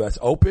out for the U.S.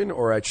 Open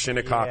or at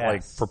Shinnecock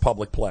like for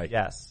public play?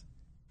 Yes.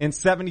 In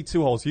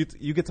 72 holes, you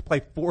get to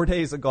play 4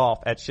 days of golf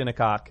at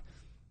Shinnecock.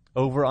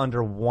 Over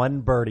under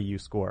 1 birdie you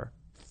score.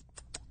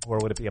 Or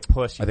would it be a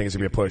push? I think it's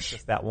going to be a push.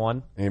 Just that one?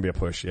 It's going to be a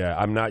push, yeah.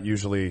 I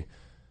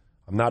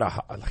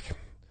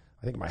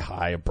think my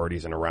high of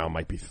birdies in a round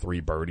might be 3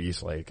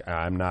 birdies.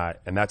 And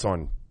that's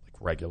on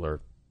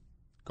regular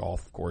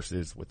golf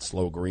courses with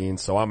slow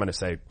greens. So I'm going to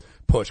say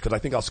push because I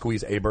think I'll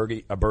squeeze a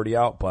birdie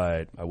out,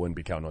 but I wouldn't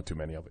be counting on too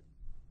many of it.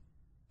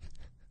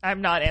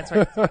 I'm not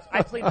answering.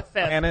 I plead the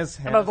fifth. Hannah's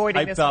I'm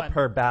avoiding hyped this up one.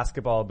 her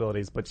basketball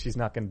abilities, but she's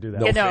not going to do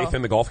that. No faith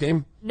in the golf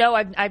game? No,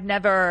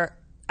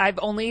 I've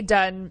only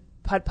done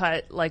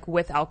putt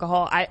with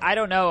alcohol. I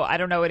don't know. I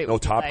don't know what it would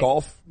be like.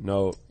 No Topgolf?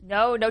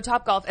 No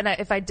Topgolf. And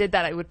if I did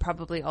that, I would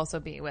probably also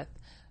be with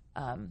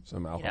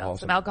some alcohol.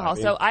 Some alcohol.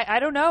 So I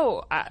don't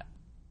know.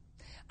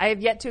 I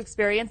have yet to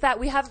experience that.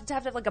 We have to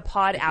have a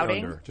pod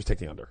outing. Just take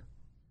the under.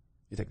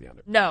 You take the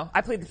under. No, I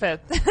plead the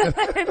fifth.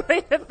 I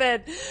plead the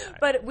fifth.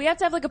 But we have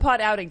to have a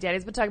pod outing.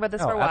 Danny's been talking about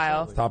this for a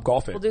while.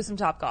 Topgolf it. We'll do some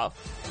Topgolf.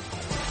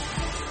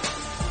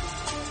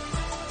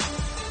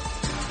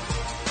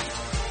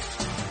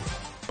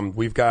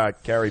 We've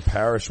got Gary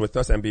Parrish with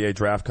us, NBA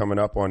draft coming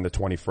up on the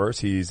 21st.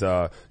 He's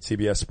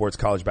CBS Sports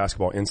College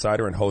Basketball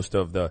Insider and host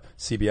of the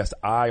CBS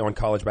Eye on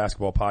College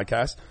Basketball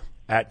podcast.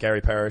 At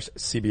Gary Parrish,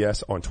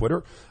 CBS on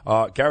Twitter.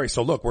 Gary,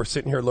 so look, we're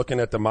sitting here looking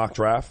at the mock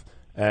draft,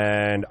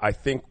 and I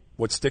think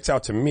what sticks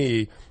out to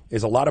me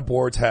is a lot of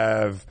boards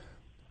have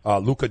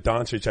Luka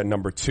Doncic at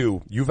number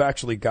 2. You've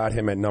actually got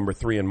him at number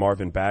 3 and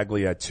Marvin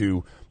Bagley at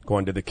 2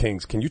 going to the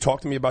Kings. Can you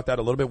talk to me about that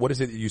a little bit? What is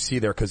it that you see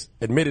there? Because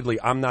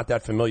admittedly, I'm not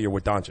that familiar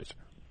with Doncic.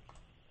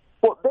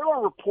 Well, there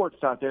are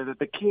reports out there that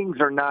the Kings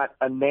are not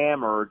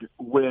enamored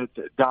with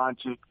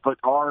Doncic, but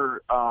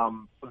are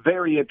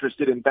very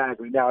interested in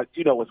Bagley. Now, as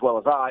you know as well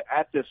as I,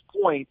 at this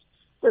point,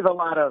 there's a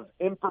lot of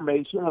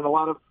information and a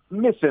lot of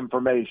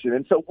misinformation,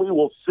 and so we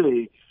will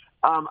see.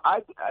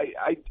 I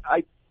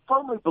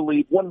firmly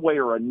believe one way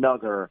or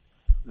another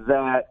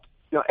that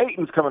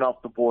Ayton's coming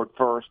off the board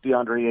first.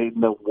 DeAndre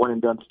Ayton, the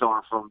one-and-done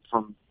star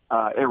from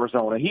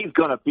Arizona, he's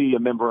going to be a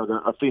member of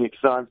the Phoenix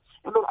Suns.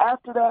 And then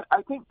after that,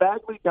 I think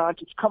Bagley,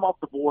 Doncic come off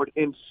the board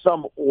in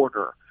some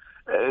order.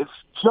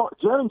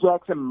 Jaren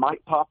Jackson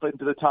might pop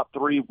into the top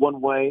 3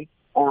 one way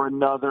or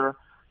another.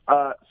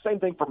 Same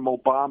thing for Mo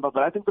Bamba,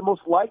 but I think the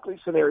most likely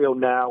scenario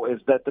now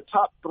is that the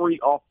top 3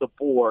 off the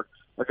board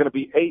are going to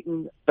be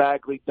Ayton,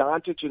 Bagley,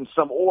 Doncic in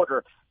some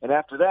order. And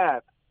after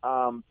that,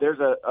 there's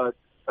a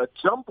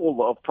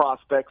jumble of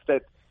prospects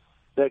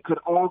that could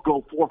all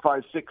go 4,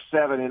 5, 6,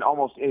 7 in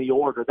almost any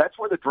order. That's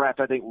where the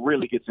draft, I think,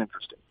 really gets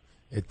interesting.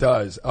 It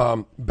does.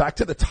 Back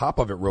to the top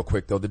of it real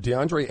quick, though. The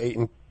DeAndre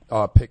Ayton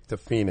pick to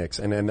Phoenix,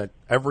 and then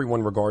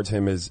everyone regards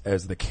him as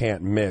the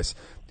can't miss.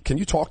 Can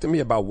you talk to me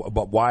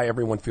about why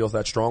everyone feels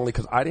that strongly?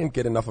 Because I didn't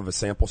get enough of a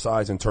sample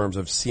size in terms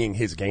of seeing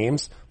his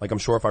games. I'm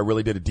sure if I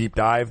really did a deep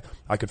dive,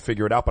 I could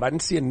figure it out. But I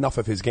didn't see enough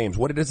of his games.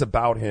 What it is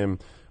about him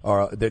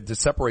that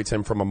separates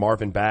him from a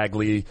Marvin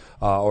Bagley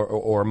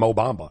or Mo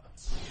Bamba?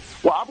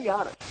 Well, I'll be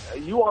honest.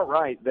 You are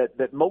right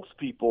that most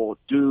people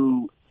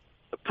do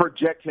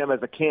project him as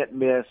a can't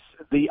miss,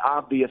 the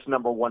obvious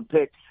number 1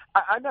 pick.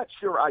 I'm not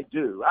sure I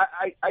do.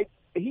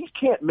 He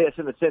can't miss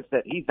in the sense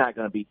that he's not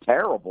going to be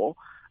terrible.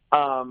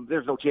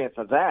 There's no chance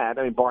of that.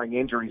 I mean, barring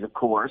injuries, of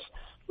course.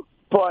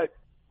 But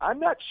I'm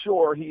not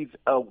sure he's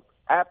an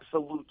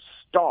absolute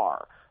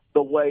star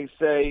the way,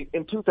 say,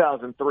 in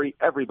 2003,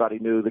 everybody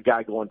knew the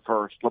guy going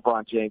first,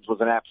 LeBron James,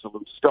 was an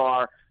absolute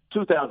star.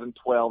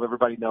 2012,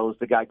 everybody knows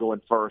the guy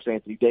going first,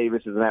 Anthony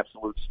Davis, is an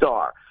absolute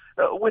star.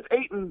 With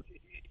Ayton,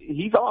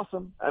 he's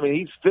awesome. I mean,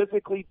 he's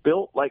physically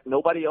built like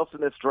nobody else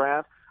in this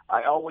draft.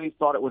 I always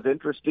thought it was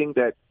interesting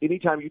that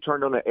anytime you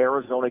turned on an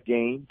Arizona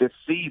game this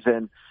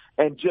season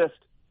and just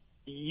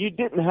you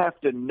didn't have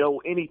to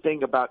know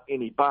anything about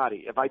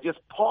anybody. If I just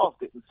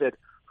paused it and said,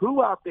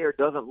 who out there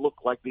doesn't look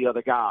like the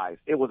other guys?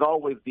 It was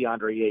always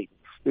DeAndre Ayton.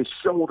 His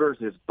shoulders,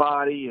 his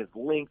body, his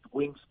length,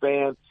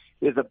 wingspan,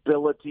 his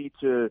ability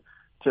to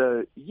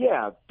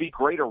be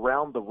great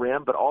around the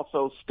rim, but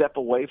also step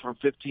away from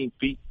 15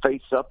 feet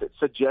face up. It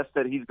suggests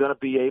that he's going to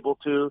be able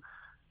to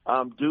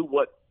do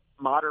what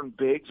modern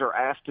bigs are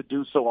asked to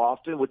do so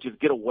often, which is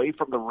get away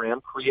from the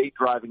rim, create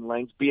driving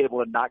lanes, be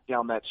able to knock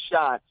down that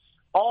shot.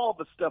 All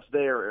the stuff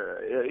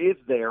there is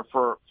there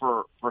for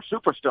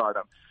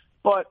superstardom.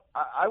 But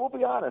I will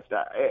be honest,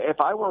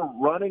 if I were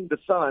running the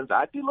Suns,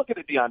 I'd be looking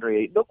at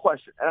DeAndre Ayton, no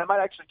question, and I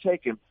might actually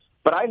take him.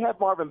 But I'd have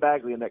Marvin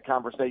Bagley in that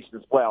conversation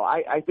as well.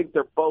 I think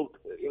they're both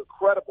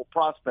incredible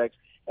prospects,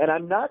 and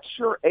I'm not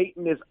sure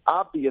Ayton is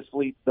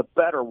obviously the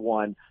better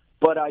one,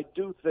 but I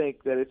do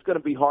think that it's going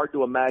to be hard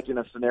to imagine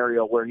a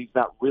scenario where he's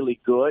not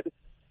really good.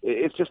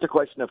 It's just a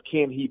question of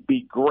can he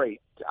be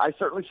great. I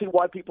certainly see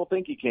why people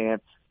think he can,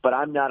 but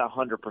I'm not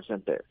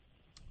 100% there.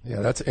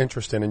 Yeah, that's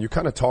interesting. And you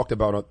kind of talked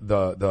about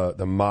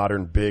the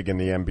modern big in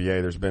the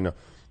NBA. There's been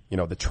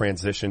the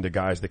transition to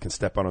guys that can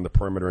step out on the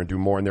perimeter and do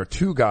more. And there are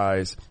 2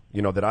 guys,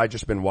 that I've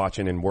just been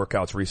watching in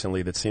workouts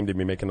recently that seem to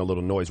be making a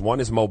little noise. One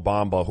is Mo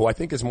Bamba, who I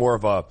think is more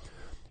of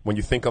when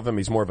you think of him,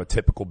 he's more of a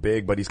typical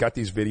big, but he's got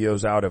these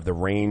videos out of the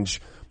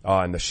range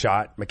and the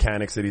shot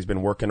mechanics that he's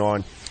been working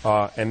on.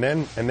 And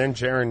then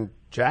Jaren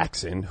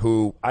Jackson,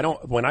 who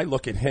when I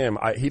look at him,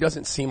 he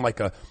doesn't seem like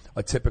a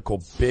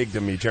typical big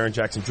to me. Jaren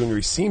Jackson Jr.,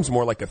 he seems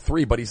more like a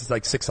 3, but he's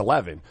like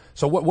 6'11".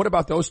 So what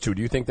about those two?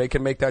 Do you think they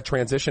can make that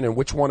transition? And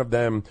which one of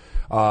them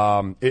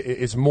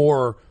is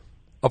more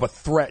of a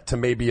threat to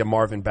maybe a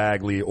Marvin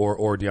Bagley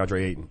or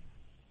DeAndre Ayton?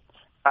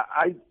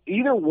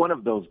 Either one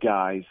of those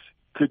guys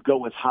could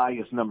go as high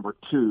as number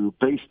 2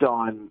 based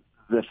on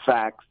the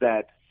fact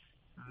that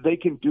they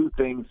can do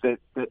things that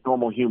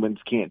normal humans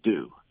can't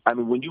do. I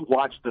mean, when you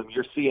watch them,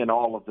 you're seeing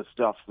all of the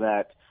stuff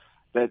that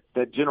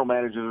general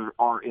managers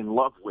are in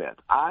love with.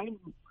 I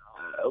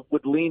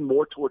would lean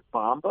more toward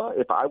Bamba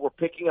if I were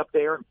picking up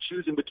there and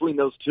choosing between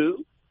those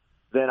two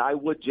than I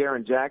would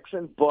Jaren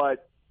Jackson.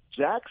 But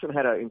Jackson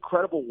had an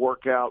incredible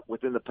workout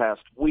within the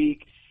past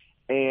week,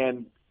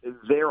 and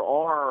there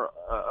are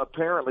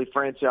apparently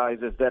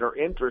franchises that are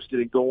interested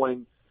in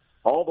going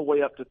all the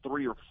way up to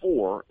 3 or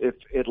 4 if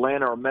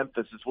Atlanta or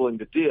Memphis is willing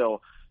to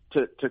deal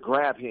to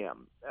grab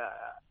him.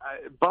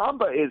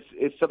 Bamba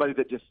is somebody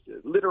that just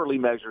literally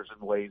measures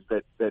in ways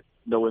that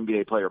no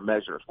NBA player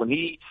measures. When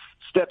he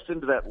steps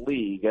into that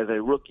league as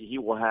a rookie, he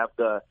will have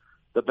the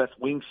best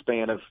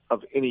wingspan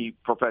of any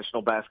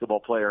professional basketball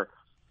player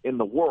in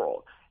the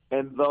world.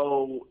 And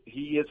though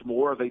he is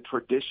more of a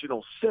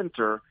traditional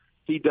center,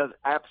 he does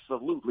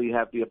absolutely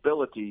have the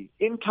ability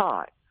in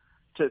time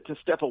to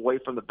step away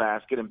from the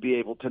basket and be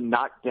able to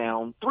knock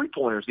down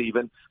three-pointers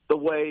even the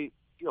way,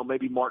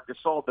 maybe Marc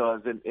Gasol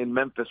does in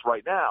Memphis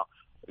right now.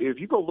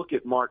 If you go look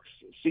at Marc's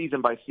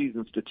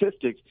season-by-season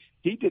statistics,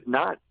 he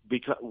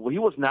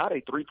was not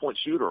a three-point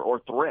shooter or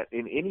threat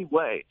in any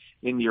way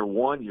in year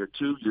 1, year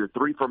 2, year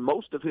 3. For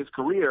most of his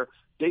career,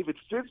 David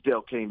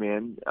Fizdale came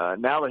in,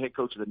 now the head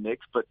coach of the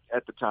Knicks, but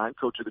at the time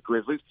coach of the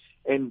Grizzlies,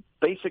 and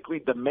basically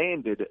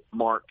demanded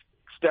Marc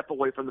step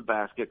away from the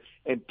basket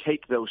and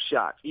take those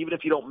shots. Even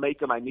if you don't make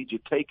them, I need you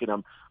taking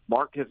them.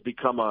 Marc has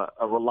become a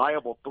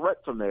reliable threat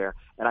from there,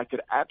 and I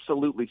could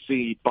absolutely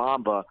see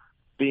Bamba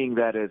being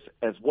that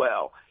as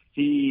well.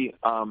 He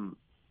and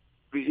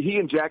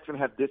Jackson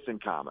have this in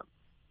common.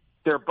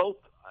 They're both,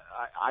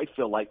 I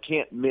feel like,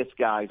 can't miss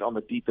guys on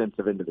the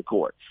defensive end of the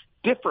court.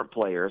 Different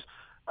players,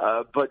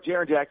 but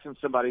Jaren Jackson's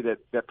somebody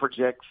that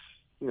projects,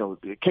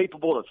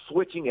 capable of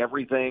switching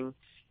everything.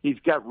 He's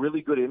got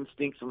really good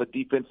instincts on the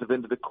defensive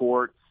end of the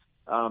court.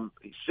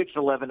 He's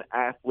 6'11"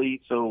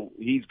 athlete, so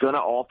he's going to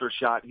alter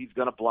shot. He's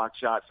going to block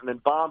shots. And then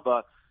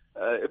Bamba,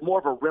 more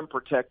of a rim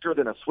protector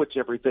than a switch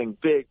everything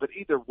big. But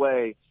either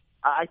way,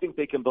 I think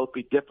they can both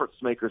be difference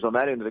makers on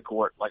that end of the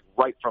court, like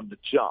right from the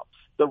jump.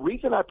 The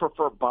reason I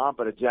prefer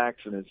Bamba to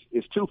Jackson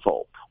is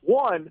twofold.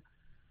 One,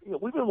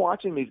 we've been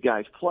watching these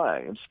guys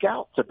play, and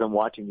scouts have been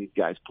watching these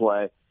guys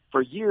play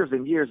for years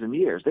and years and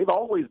years. They've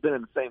always been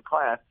in the same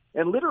class,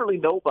 and literally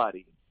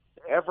nobody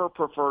ever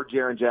preferred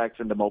Jaren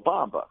Jackson to Mo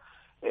Bamba.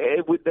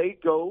 Would they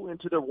go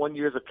into their 1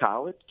 years of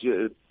college,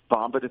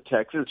 Bamba to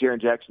Texas, Jaren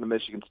Jackson to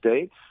Michigan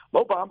State?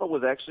 Mo Bamba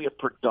was actually a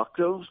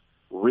productive,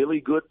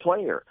 really good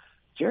player.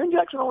 Jaren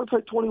Jackson only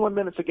played 21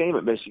 minutes a game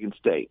at Michigan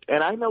State.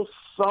 And I know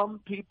some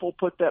people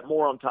put that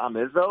more on Tom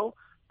Izzo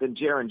than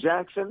Jaren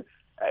Jackson.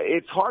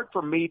 It's hard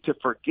for me to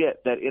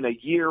forget that in a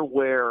year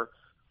where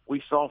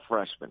we saw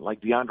freshmen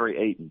like DeAndre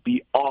Ayton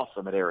be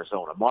awesome at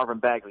Arizona, Marvin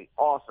Bagley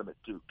awesome at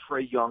Duke,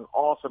 Trae Young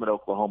awesome at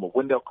Oklahoma,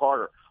 Wendell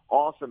Carter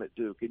awesome at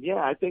Duke. And,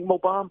 I think Mo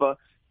Bamba,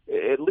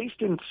 at least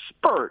in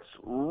spurts,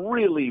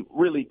 really,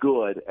 really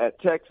good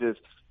at Texas.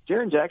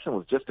 Jaren Jackson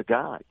was just a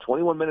guy.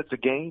 21 minutes a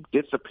game,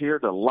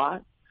 disappeared a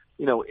lot.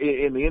 In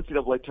the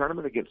NCAA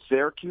tournament against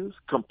Syracuse,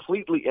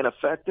 completely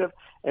ineffective.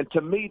 And to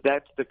me,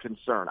 that's the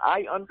concern.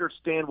 I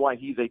understand why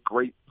he's a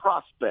great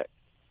prospect,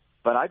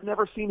 but I've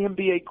never seen him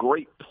be a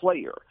great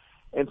player.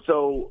 And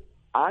so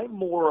I'm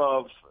more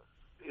of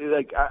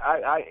like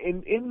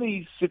in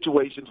these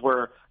situations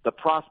where the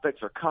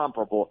prospects are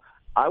comparable,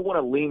 I want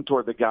to lean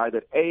toward the guy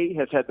that A,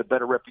 has had the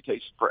better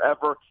reputation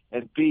forever,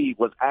 and B,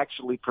 was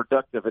actually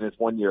productive in his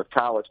 1 year of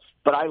college.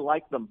 But I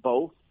like them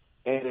both,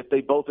 and if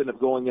they both end up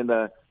going in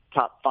the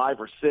top 5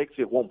 or 6,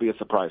 it won't be a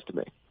surprise to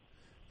me.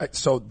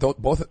 So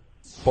both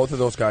of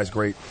those guys,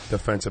 great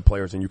defensive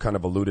players, and you kind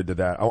of alluded to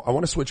that. I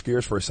want to switch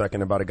gears for a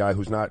second about a guy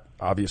who's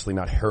obviously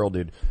not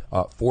heralded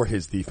for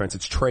his defense.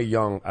 It's Trae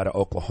Young out of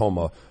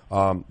Oklahoma.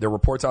 There are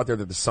reports out there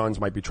that the Suns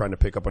might be trying to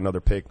pick up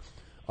another pick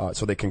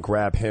so they can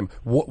grab him.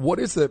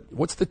 What's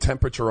the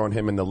temperature on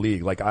him in the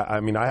league? Like, I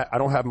mean, I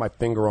don't have my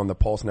finger on the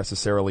pulse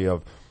necessarily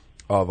of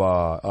the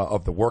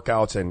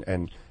workouts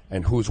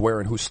and who's where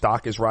and whose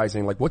stock is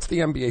rising. Like, what's the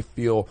NBA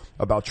feel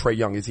about Trae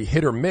Young? Is he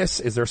hit or miss?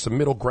 Is there some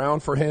middle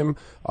ground for him?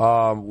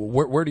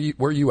 Where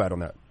are you at on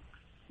that?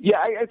 Yeah,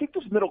 I think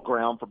there's middle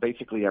ground for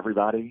basically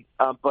everybody.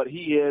 But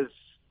he is,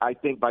 I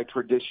think, by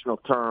traditional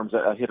terms,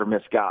 a hit or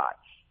miss guy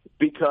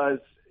because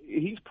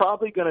he's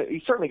certainly going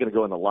to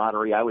go in the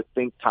lottery. I would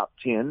think top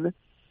 10.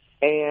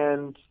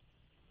 And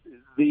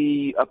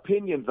the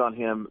opinions on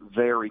him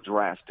vary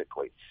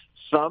drastically.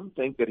 Some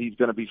think that he's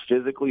going to be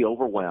physically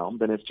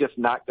overwhelmed and it's just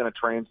not going to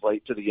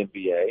translate to the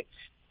NBA,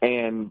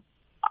 and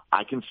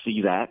I can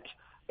see that.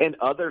 And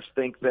others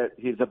think that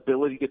his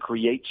ability to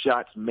create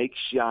shots, make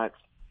shots,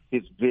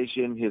 his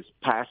vision, his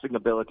passing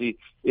ability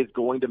is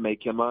going to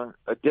make him a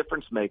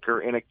difference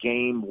maker in a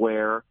game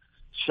where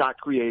shot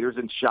creators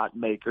and shot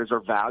makers are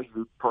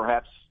valued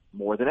perhaps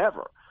more than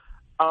ever.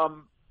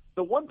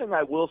 The one thing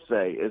I will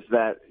say is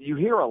that you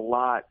hear a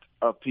lot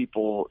of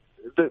people,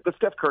 the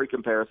Steph Curry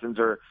comparisons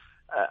are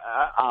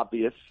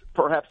obvious,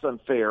 perhaps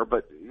unfair,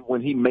 but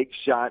when he makes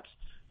shots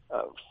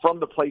from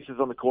the places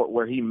on the court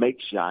where he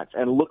makes shots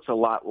and looks a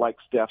lot like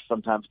Steph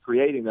sometimes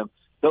creating them,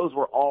 those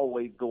were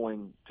always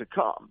going to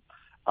come.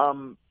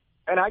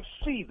 And I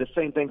see the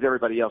same things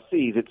everybody else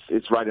sees.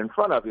 It's right in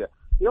front of you.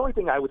 The only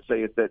thing I would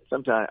say is that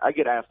sometimes I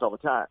get asked all the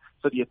time,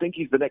 so do you think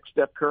he's the next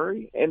Steph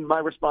Curry? And my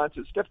response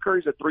is Steph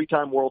Curry's a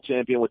 3-time world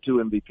champion with 2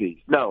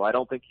 MVPs. No, I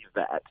don't think he's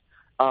that.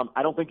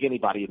 I don't think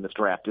anybody in this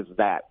draft is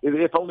that,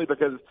 if only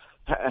because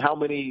how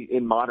many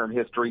in modern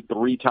history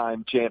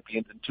 3-time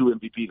champions and 2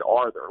 MVPs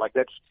are there? Like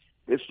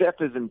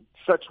Steph is in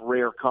such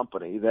rare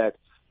company that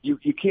you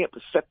can't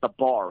set the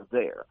bar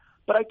there.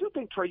 But I do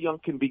think Trae Young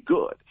can be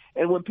good.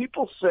 And when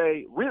people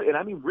say, really, and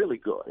I mean really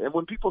good, and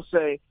when people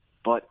say,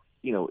 but,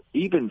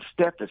 even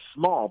Steph is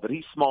small, but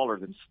he's smaller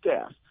than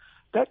Steph,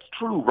 that's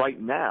true right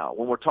now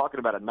when we're talking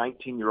about a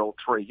 19-year-old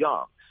Trae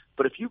Young.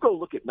 But if you go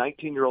look at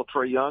 19-year-old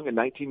Trae Young and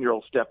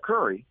 19-year-old Steph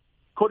Curry,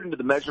 according to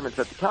the measurements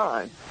at the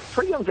time,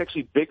 Trae Young's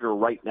actually bigger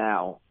right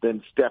now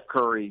than Steph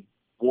Curry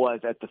was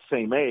at the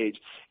same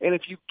age. And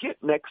if you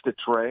get next to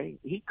Trae,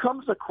 he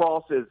comes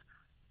across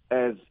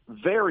as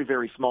very,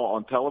 very small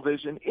on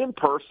television. In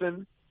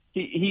person,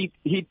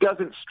 he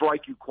doesn't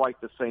strike you quite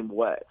the same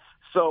way.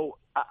 So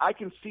I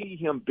can see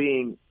him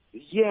being,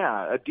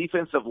 a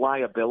defensive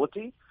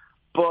liability,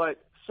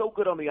 but so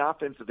good on the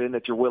offensive end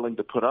that you're willing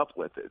to put up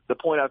with it. The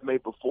point I've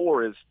made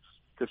before is,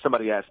 because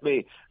somebody asked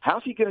me,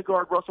 how's he going to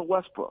guard Russell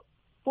Westbrook?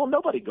 Well,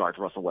 nobody guards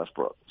Russell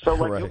Westbrook.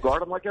 So, you'll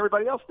guard him like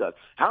everybody else does.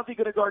 How's he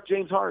going to guard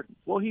James Harden?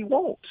 Well, he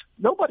won't.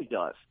 Nobody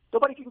does.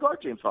 Nobody can guard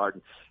James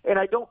Harden. And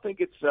I don't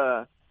think it's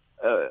I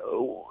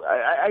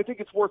think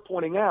it's worth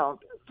pointing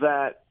out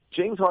that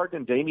James Harden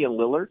and Damian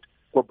Lillard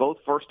were both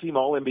first-team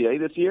All-NBA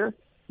this year.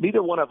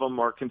 Neither one of them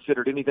are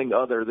considered anything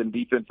other than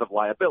defensive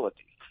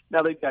liabilities.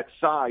 Now, they've got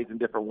size in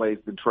different ways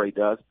than Trae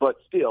does, but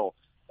still,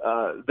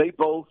 they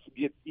both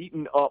get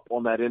eaten up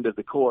on that end of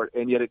the court,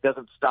 and yet it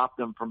doesn't stop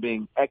them from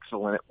being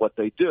excellent at what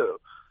they do.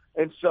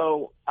 And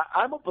so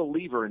I'm a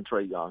believer in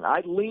Trae Young.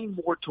 I lean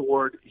more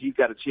toward he's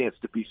got a chance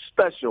to be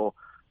special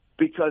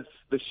because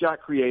the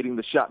shot creating,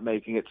 the shot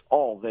making, it's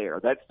all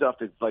there. That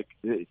stuff is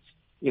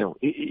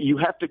you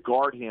have to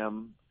guard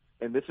him,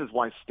 and this is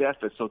why Steph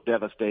is so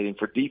devastating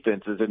for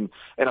defenses and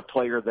a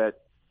player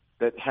that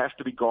has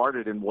to be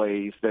guarded in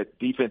ways that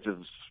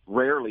defenses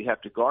rarely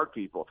have to guard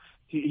people.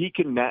 He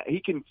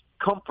can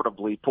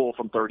comfortably pull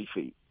from 30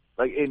 feet,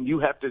 and you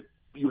have to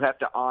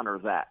honor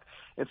that.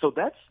 And so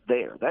that's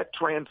there. That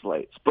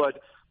translates.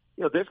 But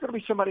there's going to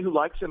be somebody who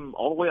likes him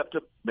all the way up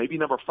to maybe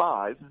number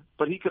 5,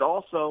 but he could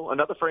also,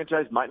 another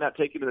franchise might not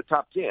take him in the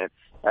top 10.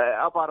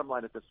 I'll bottom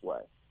line it this way.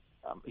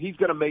 He's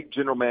going to make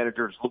general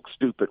managers look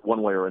stupid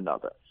one way or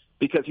another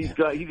because he's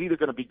either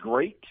going to be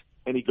great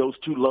and he goes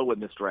too low in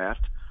this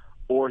draft,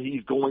 or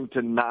he's going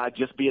to not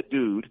just be a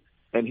dude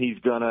and he's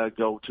going to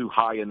go too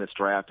high in this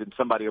draft and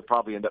somebody will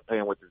probably end up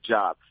paying with his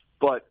job.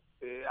 But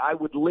I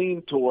would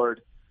lean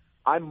toward,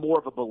 I'm more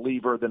of a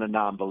believer than a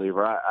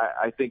non-believer.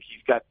 I think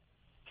he's got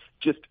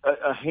just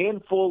a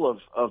handful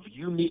of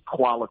unique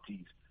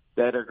qualities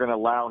that are going to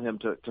allow him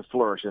to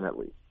flourish in that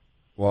league.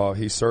 Well,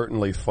 he's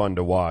certainly fun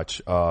to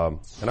watch, and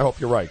I hope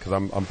you're right because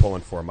I'm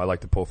pulling for him. I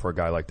like to pull for a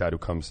guy like that who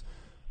comes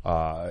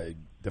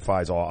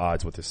defies all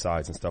odds with his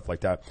size and stuff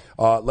like that.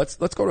 Let's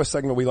go to a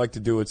segment we like to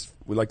do.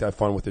 We like to have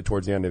fun with it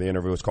towards the end of the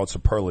interview. It's called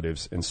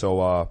Superlatives, and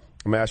so I'm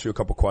going to ask you a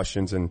couple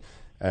questions, and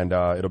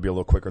it'll be a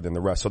little quicker than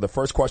the rest. So the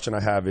first question I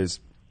have is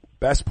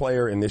best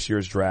player in this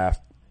year's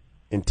draft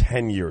in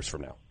 10 years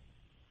from now.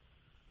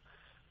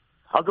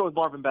 I'll go with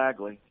Marvin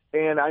Bagley.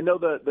 And I know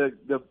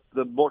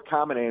the more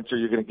common answer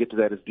you're going to get to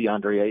that is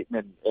DeAndre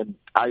Ayton, and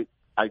I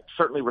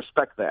certainly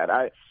respect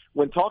that.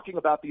 When talking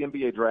about the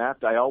NBA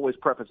draft, I always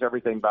preface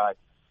everything by,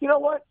 you know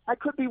what, I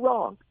could be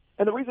wrong.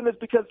 And the reason is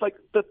because,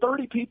 the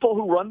 30 people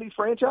who run these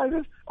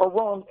franchises are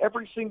wrong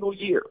every single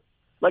year.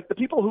 The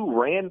people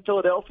who ran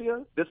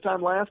Philadelphia this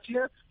time last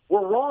year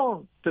were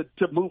wrong to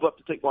move up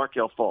to take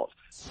Markelle Fultz.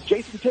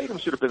 Jason Tatum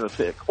should have been the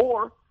pick,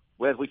 or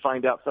as we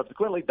find out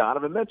subsequently,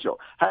 Donovan Mitchell.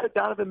 How did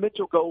Donovan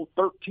Mitchell go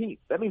 13th?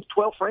 That means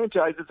 12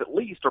 franchises at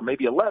least, or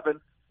maybe 11,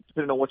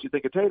 depending on what you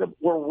think of Tatum,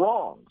 were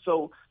wrong.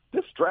 So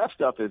this draft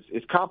stuff is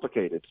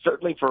complicated,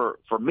 certainly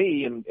for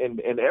me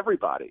and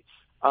everybody.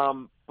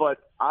 But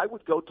I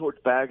would go towards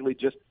Bagley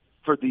just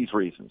for these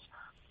reasons.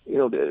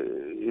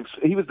 if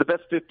he was the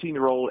best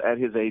 15-year-old at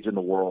his age in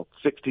the world,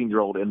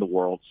 16-year-old in the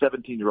world,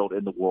 17-year-old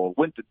in the world,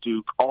 went to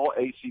Duke, all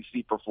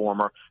ACC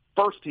performer,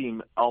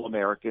 first-team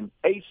All-American,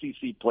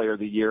 ACC Player of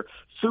the Year,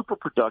 super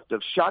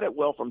productive, shot it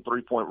well from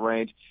three-point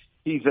range.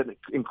 He's an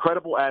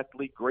incredible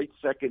athlete, great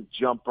second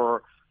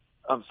jumper,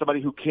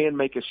 somebody who can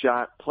make a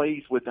shot,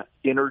 plays with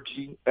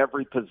energy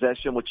every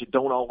possession, which you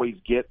don't always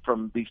get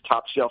from these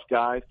top-shelf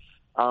guys.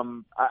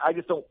 I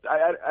just don't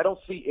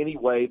see any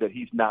way that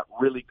he's not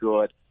really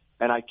good.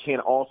 And I can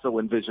also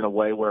envision a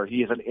way where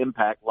he has an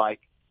impact like,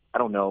 I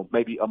don't know,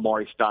 maybe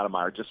Amari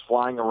Stoudemire, just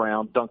flying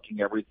around, dunking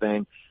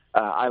everything.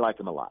 I like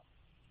him a lot.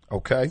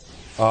 Okay.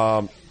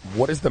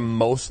 What is the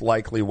most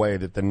likely way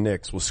that the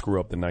Knicks will screw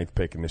up the 9th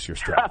pick in this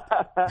year's draft?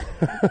 I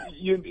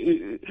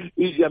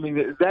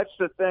mean, that's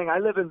the thing. I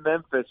live in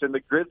Memphis, and the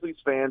Grizzlies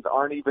fans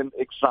aren't even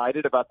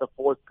excited about the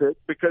 4th pick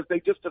because they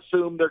just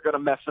assume they're going to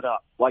mess it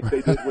up like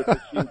they did with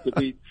the team to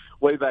beat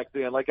way back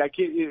then. Like,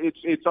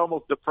 it's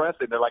almost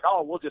depressing. They're like,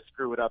 oh, we'll just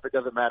screw it up. It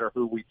doesn't matter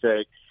who we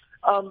take.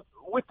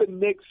 With the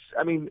Knicks,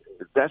 I mean,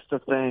 that's the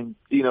thing.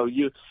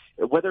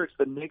 Whether it's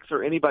the Knicks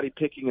or anybody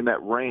picking in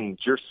that range,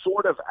 you're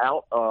sort of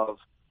out of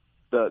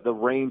the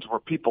range where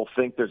people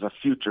think there's a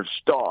future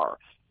star.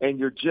 And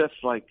you're just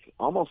like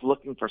almost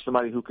looking for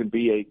somebody who can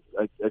be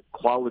a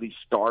quality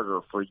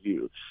starter for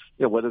you.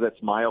 Whether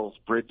that's Miles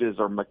Bridges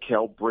or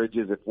Mikal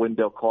Bridges, if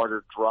Wendell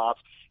Carter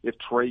drops, if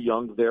Trae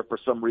Young's there for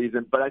some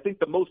reason. But I think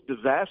the most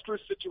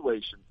disastrous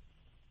situation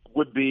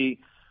would be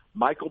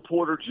Michael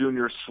Porter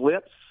Jr.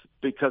 slips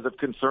because of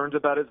concerns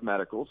about his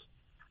medicals.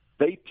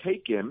 They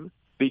take him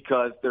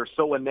because they're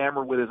so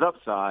enamored with his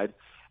upside,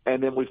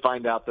 and then we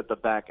find out that the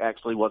back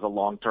actually was a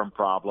long-term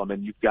problem,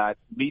 and you've got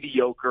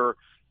mediocre,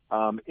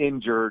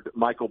 injured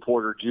Michael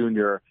Porter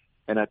Jr.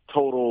 and a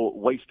total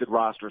wasted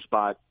roster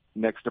spot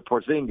next to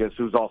Porzingis,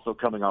 who's also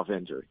coming off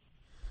injury.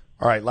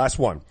 All right, last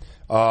one.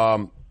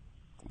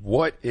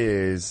 What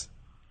is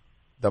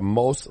the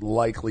most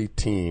likely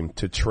team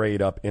to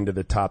trade up into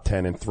the top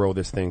 10 and throw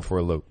this thing for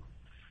a loop?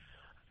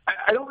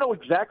 I don't know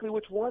exactly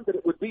which one, but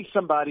it would be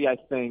somebody, I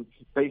think,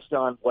 based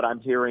on what I'm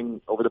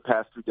hearing over the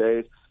past 2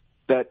 days,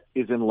 that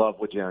is in love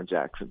with Jaren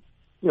Jackson.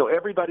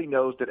 Everybody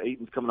knows that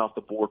Ayton's coming off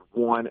the board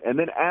 1, and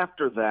then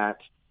after that,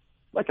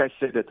 like I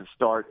said at the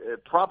start,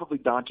 probably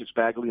Doncic,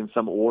 Bagley in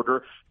some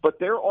order, but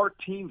there are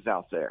teams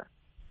out there,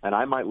 and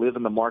I might live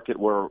in the market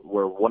where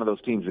one of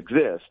those teams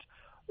exists,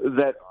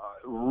 that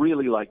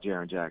really like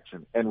Jaren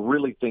Jackson and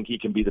really think he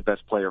can be the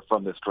best player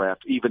from this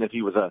draft, even if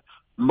he was a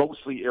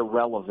mostly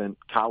irrelevant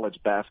college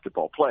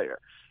basketball player.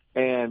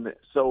 And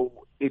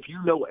so if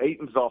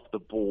Ayton's off the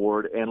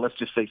board, and let's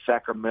just say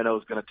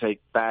Sacramento's going to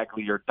take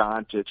Bagley or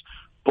Doncic,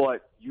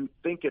 but you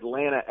think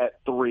Atlanta at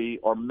 3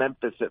 or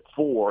Memphis at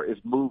 4 is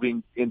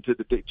moving into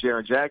the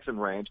Jaren Jackson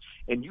range,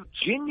 and you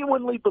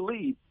genuinely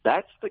believe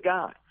that's the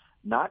guy,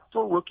 not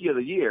for Rookie of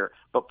the Year,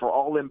 but for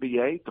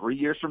All-NBA 3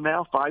 years from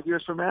now, 5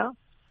 years from now,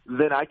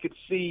 then I could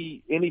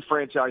see any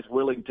franchise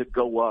willing to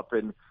go up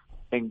and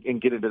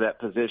get into that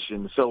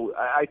position. So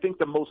I think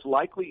the most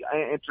likely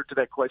answer to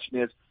that question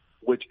is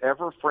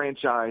whichever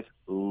franchise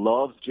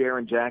loves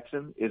Jaren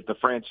Jackson is the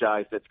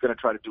franchise that's going to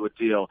try to do a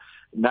deal,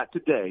 not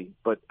today,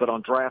 but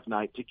on draft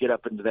night to get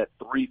up into that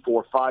 3,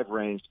 4, 5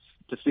 range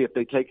to see if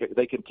they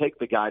can take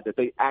the guy that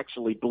they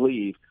actually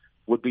believe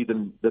would be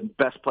the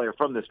best player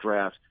from this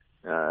draft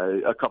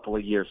a couple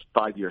of years,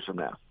 5 years from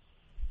now.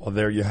 Well,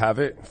 there you have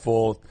it.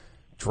 Full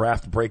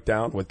draft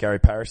breakdown with Gary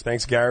Parrish.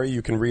 Thanks, Gary.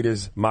 You can read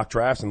his mock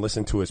drafts and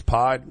listen to his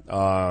pod.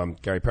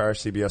 Gary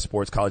Parrish, CBS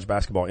Sports College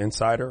Basketball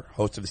Insider,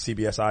 host of the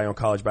CBS Eye on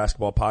College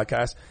Basketball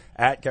podcast,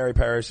 at Gary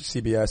Parrish,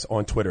 CBS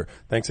on Twitter.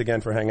 Thanks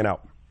again for hanging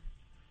out.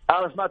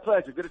 It's my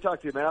pleasure. Good to talk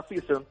to you, man. I'll see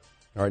you soon.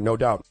 All right, no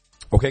doubt.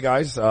 Okay,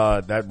 guys,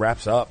 that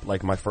wraps up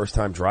like my first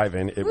time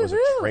driving. It was a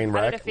train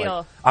wreck. How did it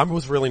feel? I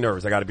was really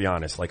nervous. I got to be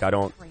honest. I got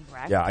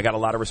a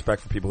lot of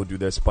respect for people who do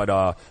this.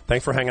 But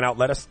thanks for hanging out.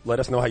 Let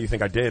us know how you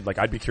think I did.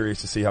 I'd be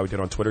curious to see how we did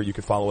on Twitter. You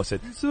can follow us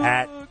at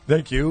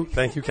thank you,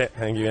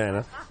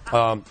 Anna.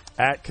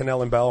 At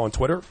Cannell and Bell on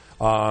Twitter.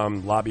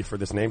 Lobby for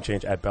this name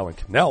change at Bell and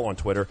Cannell on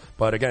Twitter.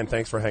 But again,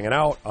 thanks for hanging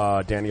out.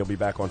 Danny will be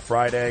back on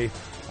Friday,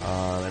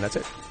 and that's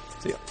it.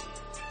 See ya.